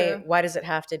It's why true. does it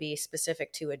have to be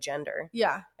specific to a gender?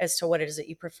 Yeah. As to what it is that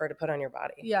you prefer to put on your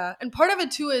body. Yeah. And part of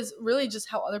it too is really just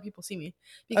how other people see me.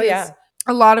 Because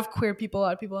a lot of queer people, a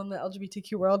lot of people in the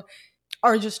LGBTQ world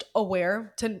are just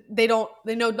aware they know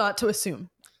not to assume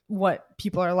what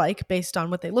people are like based on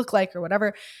what they look like or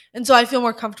whatever. And so I feel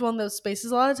more comfortable in those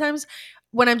spaces a lot of times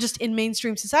when I'm just in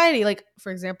mainstream society. Like,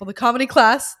 for example, the comedy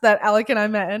class that Alec and I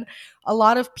met in, a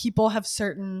lot of people have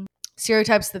certain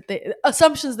stereotypes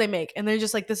assumptions they make. And they're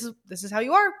just like, this is how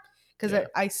you are. Because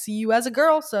I see you as a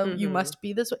girl, so you must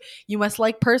be this way. You must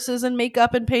like purses and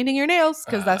makeup and painting your nails,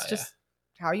 because that's just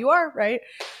how you are, right?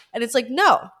 And it's like,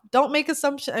 no, don't make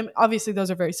assumptions. I mean, obviously,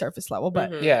 those are very surface level,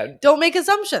 but don't make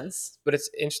assumptions. But it's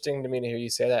interesting to me to hear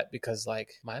you say that, because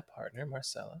like my partner,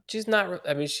 Marcella, she's not,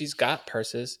 I mean, she's got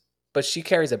purses, but she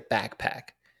carries a backpack.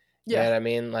 You know what I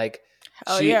mean? Like,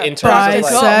 in terms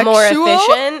of like more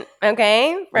efficient,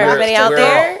 okay, for everybody out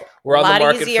there. We're on the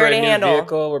market easier for a to new handle.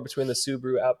 vehicle. We're between the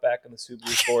Subaru Outback and the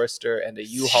Subaru Forester and a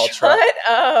U-Haul truck. Shut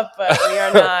up. We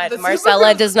are not.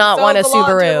 Marcella does not want a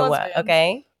Subaru,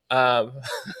 okay? But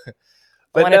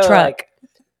want a truck.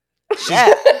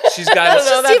 She's got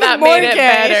that made it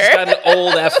better. She's got an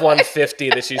old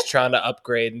F-150 that she's trying to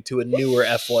upgrade into a newer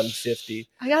F-150.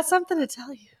 I got something to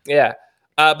tell you. Yeah.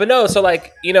 But no, so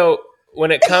like, you know, when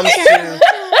it comes to...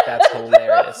 That's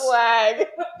hilarious. Flag.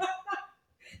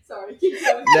 Sorry, keep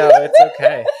going. No, it's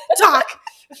okay. Talk.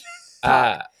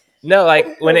 No,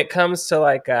 like when it comes to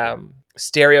like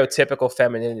stereotypical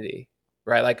femininity,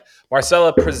 right? Like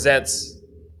Marcella presents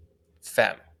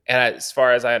femme, and as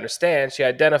far as I understand, she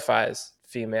identifies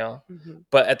female,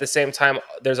 but at the same time,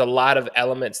 there's a lot of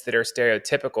elements that are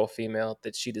stereotypical female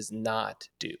that she does not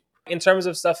do. In terms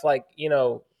of stuff like, you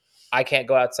know, I can't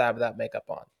go outside without makeup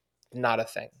on, not a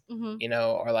thing, you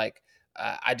know, or like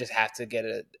I just have to get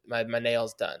my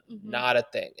nails done, not a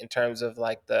thing. In terms of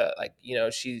like you know,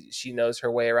 she knows her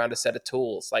way around a set of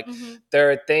tools. Like there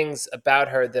are things about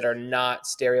her that are not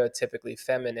stereotypically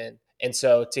feminine. And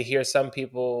so to hear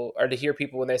people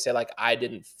when they say like, I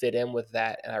didn't fit in with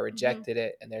that and I rejected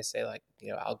it, and they say like,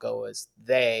 you know, I'll go as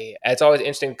they. And it's always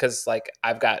interesting because like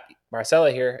I've got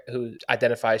Marcella here who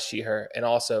identifies she, her, and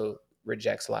also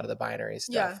rejects a lot of the binary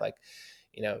stuff. Like,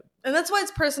 you know, and that's why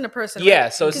it's person to person. Yeah.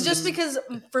 Right? So it's just because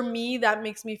for me that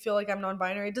makes me feel like I'm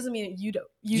non-binary, it doesn't mean that you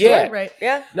don't, right?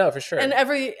 Yeah. No, for sure. And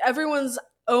everyone's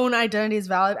own identity is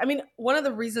valid. I mean, one of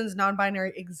the reasons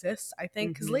non-binary exists, I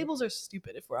think, because labels are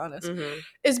stupid, if we're honest,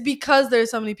 is because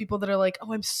there's so many people that are like,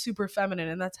 oh, I'm super feminine,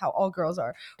 and that's how all girls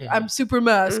are. I'm super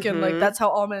masc, and like that's how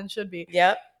all men should be.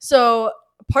 Yep. So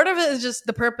part of it is just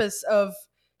the purpose of,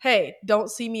 hey,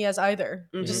 don't see me as either.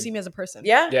 Just see me as a person.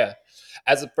 Yeah. Yeah.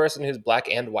 As a person who's black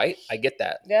and white, I get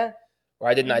that. Yeah. Or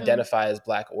I didn't identify as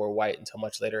black or white until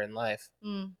much later in life.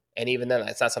 And even then,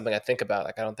 it's not something I think about.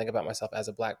 Like, I don't think about myself as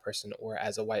a black person or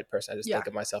as a white person. I just think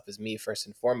of myself as me first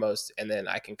and foremost. And then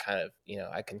I can kind of, you know,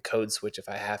 I can code switch if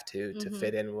I have to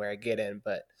fit in where I get in.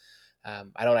 But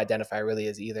I don't identify really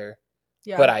as either.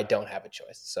 Yeah. But I don't have a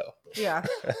choice. So yeah.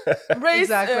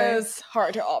 Race is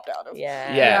hard to opt out of.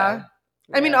 Yeah.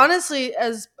 I mean, honestly,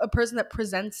 as a person that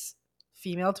presents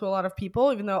female to a lot of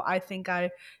people, even though I think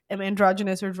I am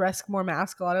androgynous or dress more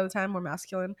mask a lot of the time, more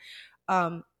masculine,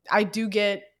 I do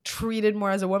get treated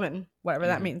more as a woman, whatever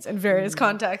that means, in various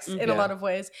contexts, in a lot of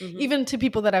ways, even to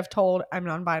people that I've told I'm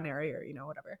non-binary or,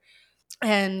 whatever.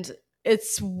 And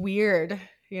it's weird,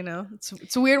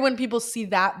 it's weird when people see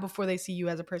that before they see you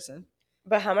as a person.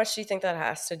 But how much do you think that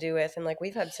has to do with, and like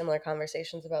we've had similar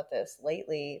conversations about this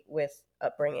lately with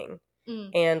upbringing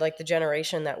and like the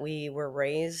generation that we were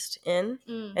raised in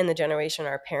and the generation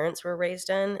our parents were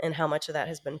raised in, and how much of that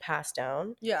has been passed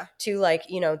down to like,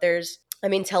 there's,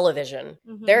 television.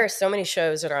 There are so many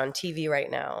shows that are on TV right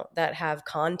now that have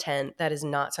content that is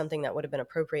not something that would have been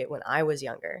appropriate when I was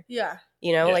younger.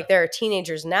 Like there are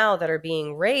teenagers now that are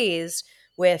being raised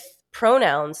with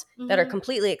pronouns that are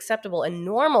completely acceptable and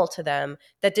normal to them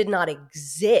that did not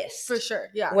exist for sure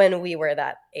when we were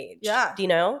that age.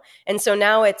 And so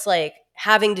now it's like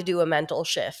having to do a mental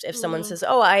shift if someone says,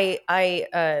 oh,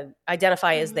 I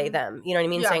identify as they them, you know what I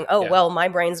mean? Saying, oh well, my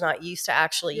brain's not used to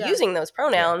actually using those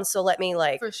pronouns, so let me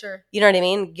like, for sure, you know what I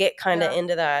mean, get kind of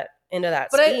into that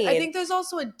but speed. I think there's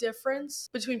also a difference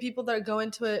between people that go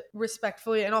into it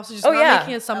respectfully and also just not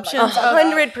making assumptions.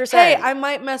 100%. Hey, I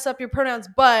might mess up your pronouns,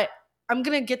 but I'm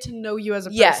gonna get to know you as a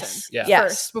person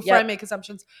first before I make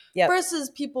assumptions.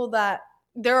 Versus people that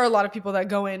there are a lot of people that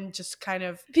go in just kind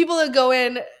of people that go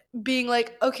in being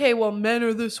like, okay, well, men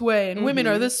are this way and women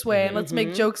are this way, and let's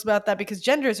make jokes about that because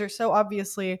genders are so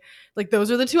obviously like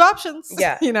those are the two options.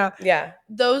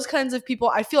 Those kinds of people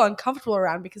I feel uncomfortable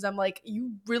around because I'm like,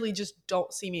 you really just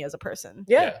don't see me as a person.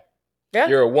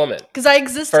 You're a woman because I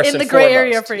exist in the gray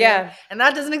area for you, and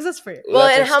that doesn't exist for you. Well,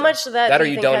 and how much of that or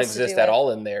you don't exist at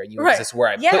all in there. You exist where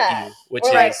I put you, which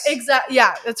is exactly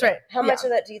that's right. How much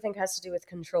of that do you think has to do with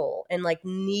control and like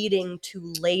needing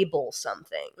to label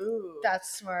something? Ooh,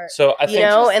 that's smart. So I think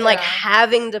and like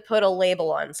having to put a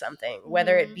label on something,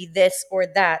 whether it be this or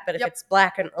that. But if it's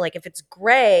black and like if it's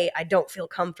gray, I don't feel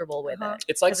comfortable with it.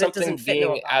 It's like something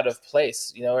being out of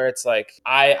place, where it's like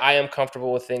I am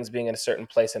comfortable with things being in a certain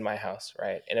place in my house.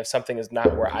 Right. And if something is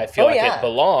not where I feel it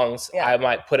belongs, I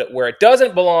might put it where it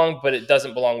doesn't belong, but it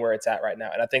doesn't belong where it's at right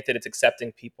now. And I think that it's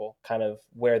accepting people kind of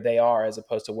where they are as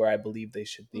opposed to where I believe they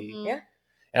should be.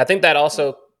 And I think that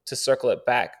also, to circle it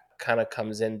back, kind of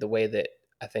comes in the way that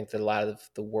I think that a lot of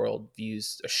the world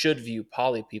views or should view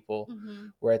poly people,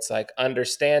 where it's like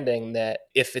understanding that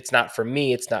if it's not for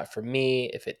me, it's not for me.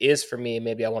 If it is for me,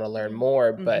 maybe I want to learn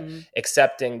more, but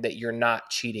accepting that you're not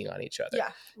cheating on each other,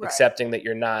 accepting that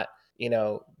you're not,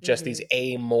 just these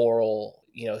amoral,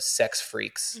 sex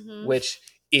freaks, which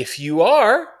if you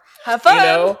are, have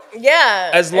fun,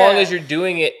 as long as you're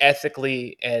doing it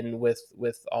ethically and with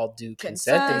all due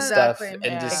consent and stuff. And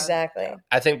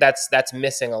I think that's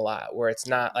missing a lot, where it's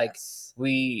not like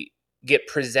we get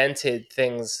presented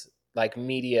things like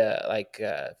media, like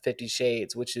 50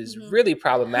 Shades, which is really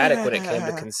problematic when it came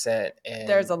to consent. And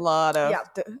there's a lot of,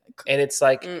 and it's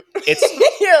like,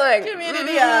 it's you're like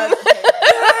community.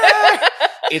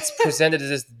 It's presented as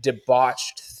this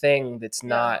debauched thing that's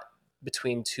not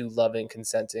between two loving,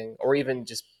 consenting, or even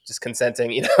just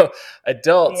consenting,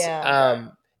 adults.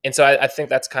 And so I think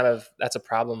that's a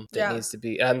problem that needs to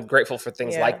be. And I'm grateful for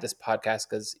things like this podcast,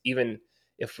 because even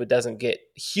if it doesn't get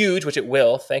huge, which it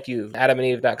will, thank you,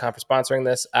 AdamandEve.com, for sponsoring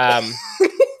this.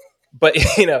 But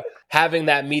having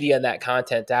that media and that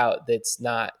content out that's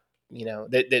not,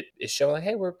 that is showing like,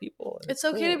 hey, we're people. It's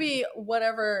okay to be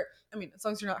whatever. I mean, as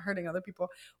long as you're not hurting other people,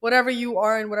 whatever you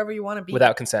are and whatever you want to be.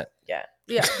 Without consent. Yeah.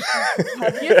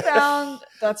 Have you found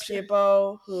that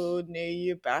people who knew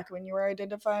you back when you were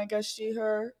identifying as she,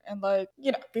 her, and like,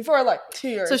 before like 2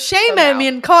 years. So Shay met me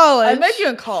in college. I met you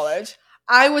in college.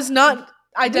 I was not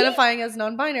identifying as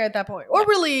non-binary at that point, or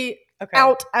really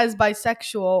out as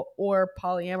bisexual or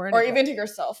polyamorous, or even to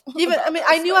yourself.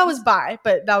 I knew I was bi,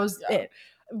 but that was it.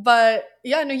 But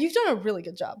you've done a really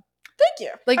good job.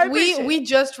 Thank you. Like we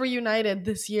just reunited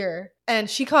this year, and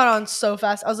she caught on so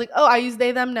fast. I was like, oh, I use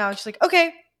they them now. And she's like,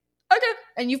 okay.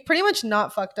 And you've pretty much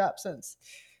not fucked up since.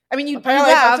 I mean, you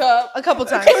have a couple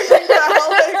times.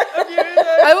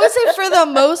 I would say for the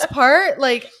most part,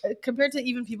 like compared to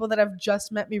even people that have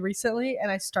just met me recently,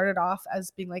 and I started off as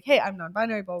being like, hey, I'm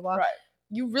non-binary, blah blah blah. Right.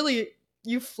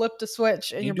 You flipped a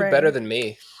switch in your brain. You do better than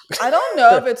me. I don't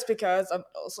know if it's because I'm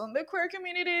also in the queer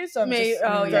community, so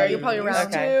you're probably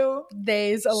around too.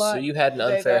 Days a lot. So you had an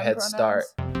unfair head start.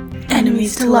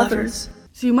 Enemies to lovers.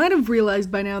 So you might have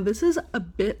realized by now this is a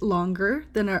bit longer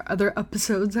than our other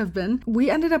episodes have been. We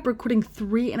ended up recording over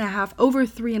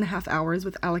 3.5 hours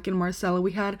with Alec and Marcella.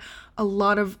 We had a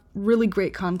lot of really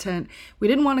great content. We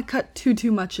didn't want to cut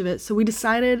too much of it, so we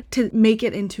decided to make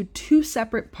it into 2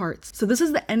 separate parts. So this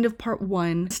is the end of part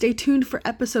 1. Stay tuned for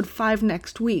episode 5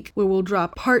 next week, where we'll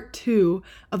drop part 2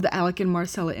 of the Alec and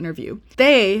Marcella interview.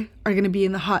 They are going to be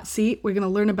in the hot seat. We're going to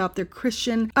learn about their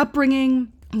Christian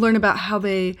upbringing, learn about how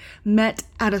they met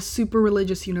at a super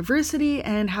religious university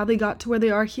and how they got to where they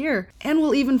are here. And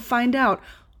we'll even find out,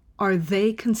 are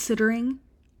they considering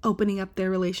opening up their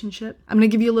relationship? I'm going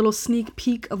to give you a little sneak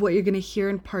peek of what you're going to hear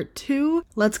in part 2.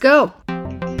 Let's go.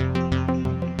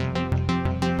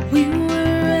 We were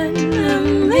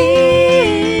enemies.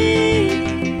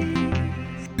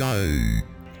 Go.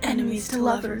 Enemies to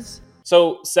lovers.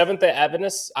 So Seventh-day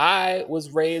Adventist, I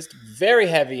was raised very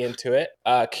heavy into it,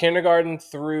 kindergarten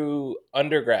through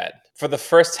undergrad. For the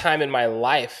first time in my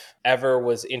life ever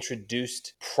was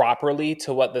introduced properly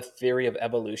to what the theory of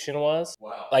evolution was.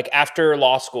 Wow. Like after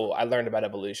law school, I learned about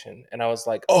evolution and I was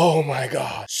like, oh my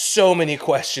God, so many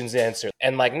questions answered.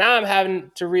 And like now I'm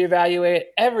having to reevaluate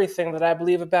everything that I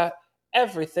believe about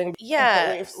everything.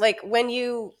 Yeah, like when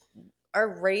you are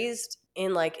raised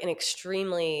in like an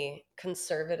extremely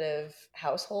conservative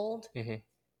household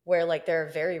where like there are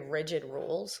very rigid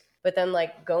rules, but then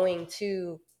like going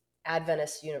to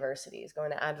Adventist universities,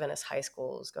 going to Adventist high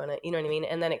schools, going to, you know what I mean?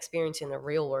 And then experiencing the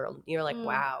real world. You're like,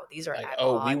 wow, these are Like, at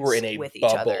oh, odds we were in a with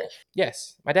bubble. each other.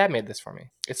 Yes, my dad made this for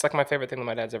me. It's like my favorite thing that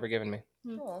my dad's ever given me,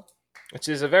 Oh. which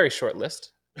is a very short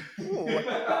list. Ooh.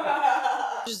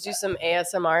 Just do some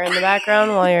ASMR in the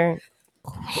background while you're...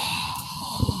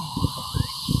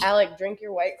 Alec, drink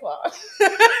your White Claw.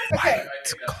 Okay.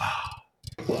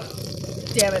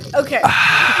 Damn it. Okay.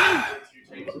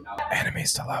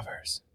 Enemies to lovers.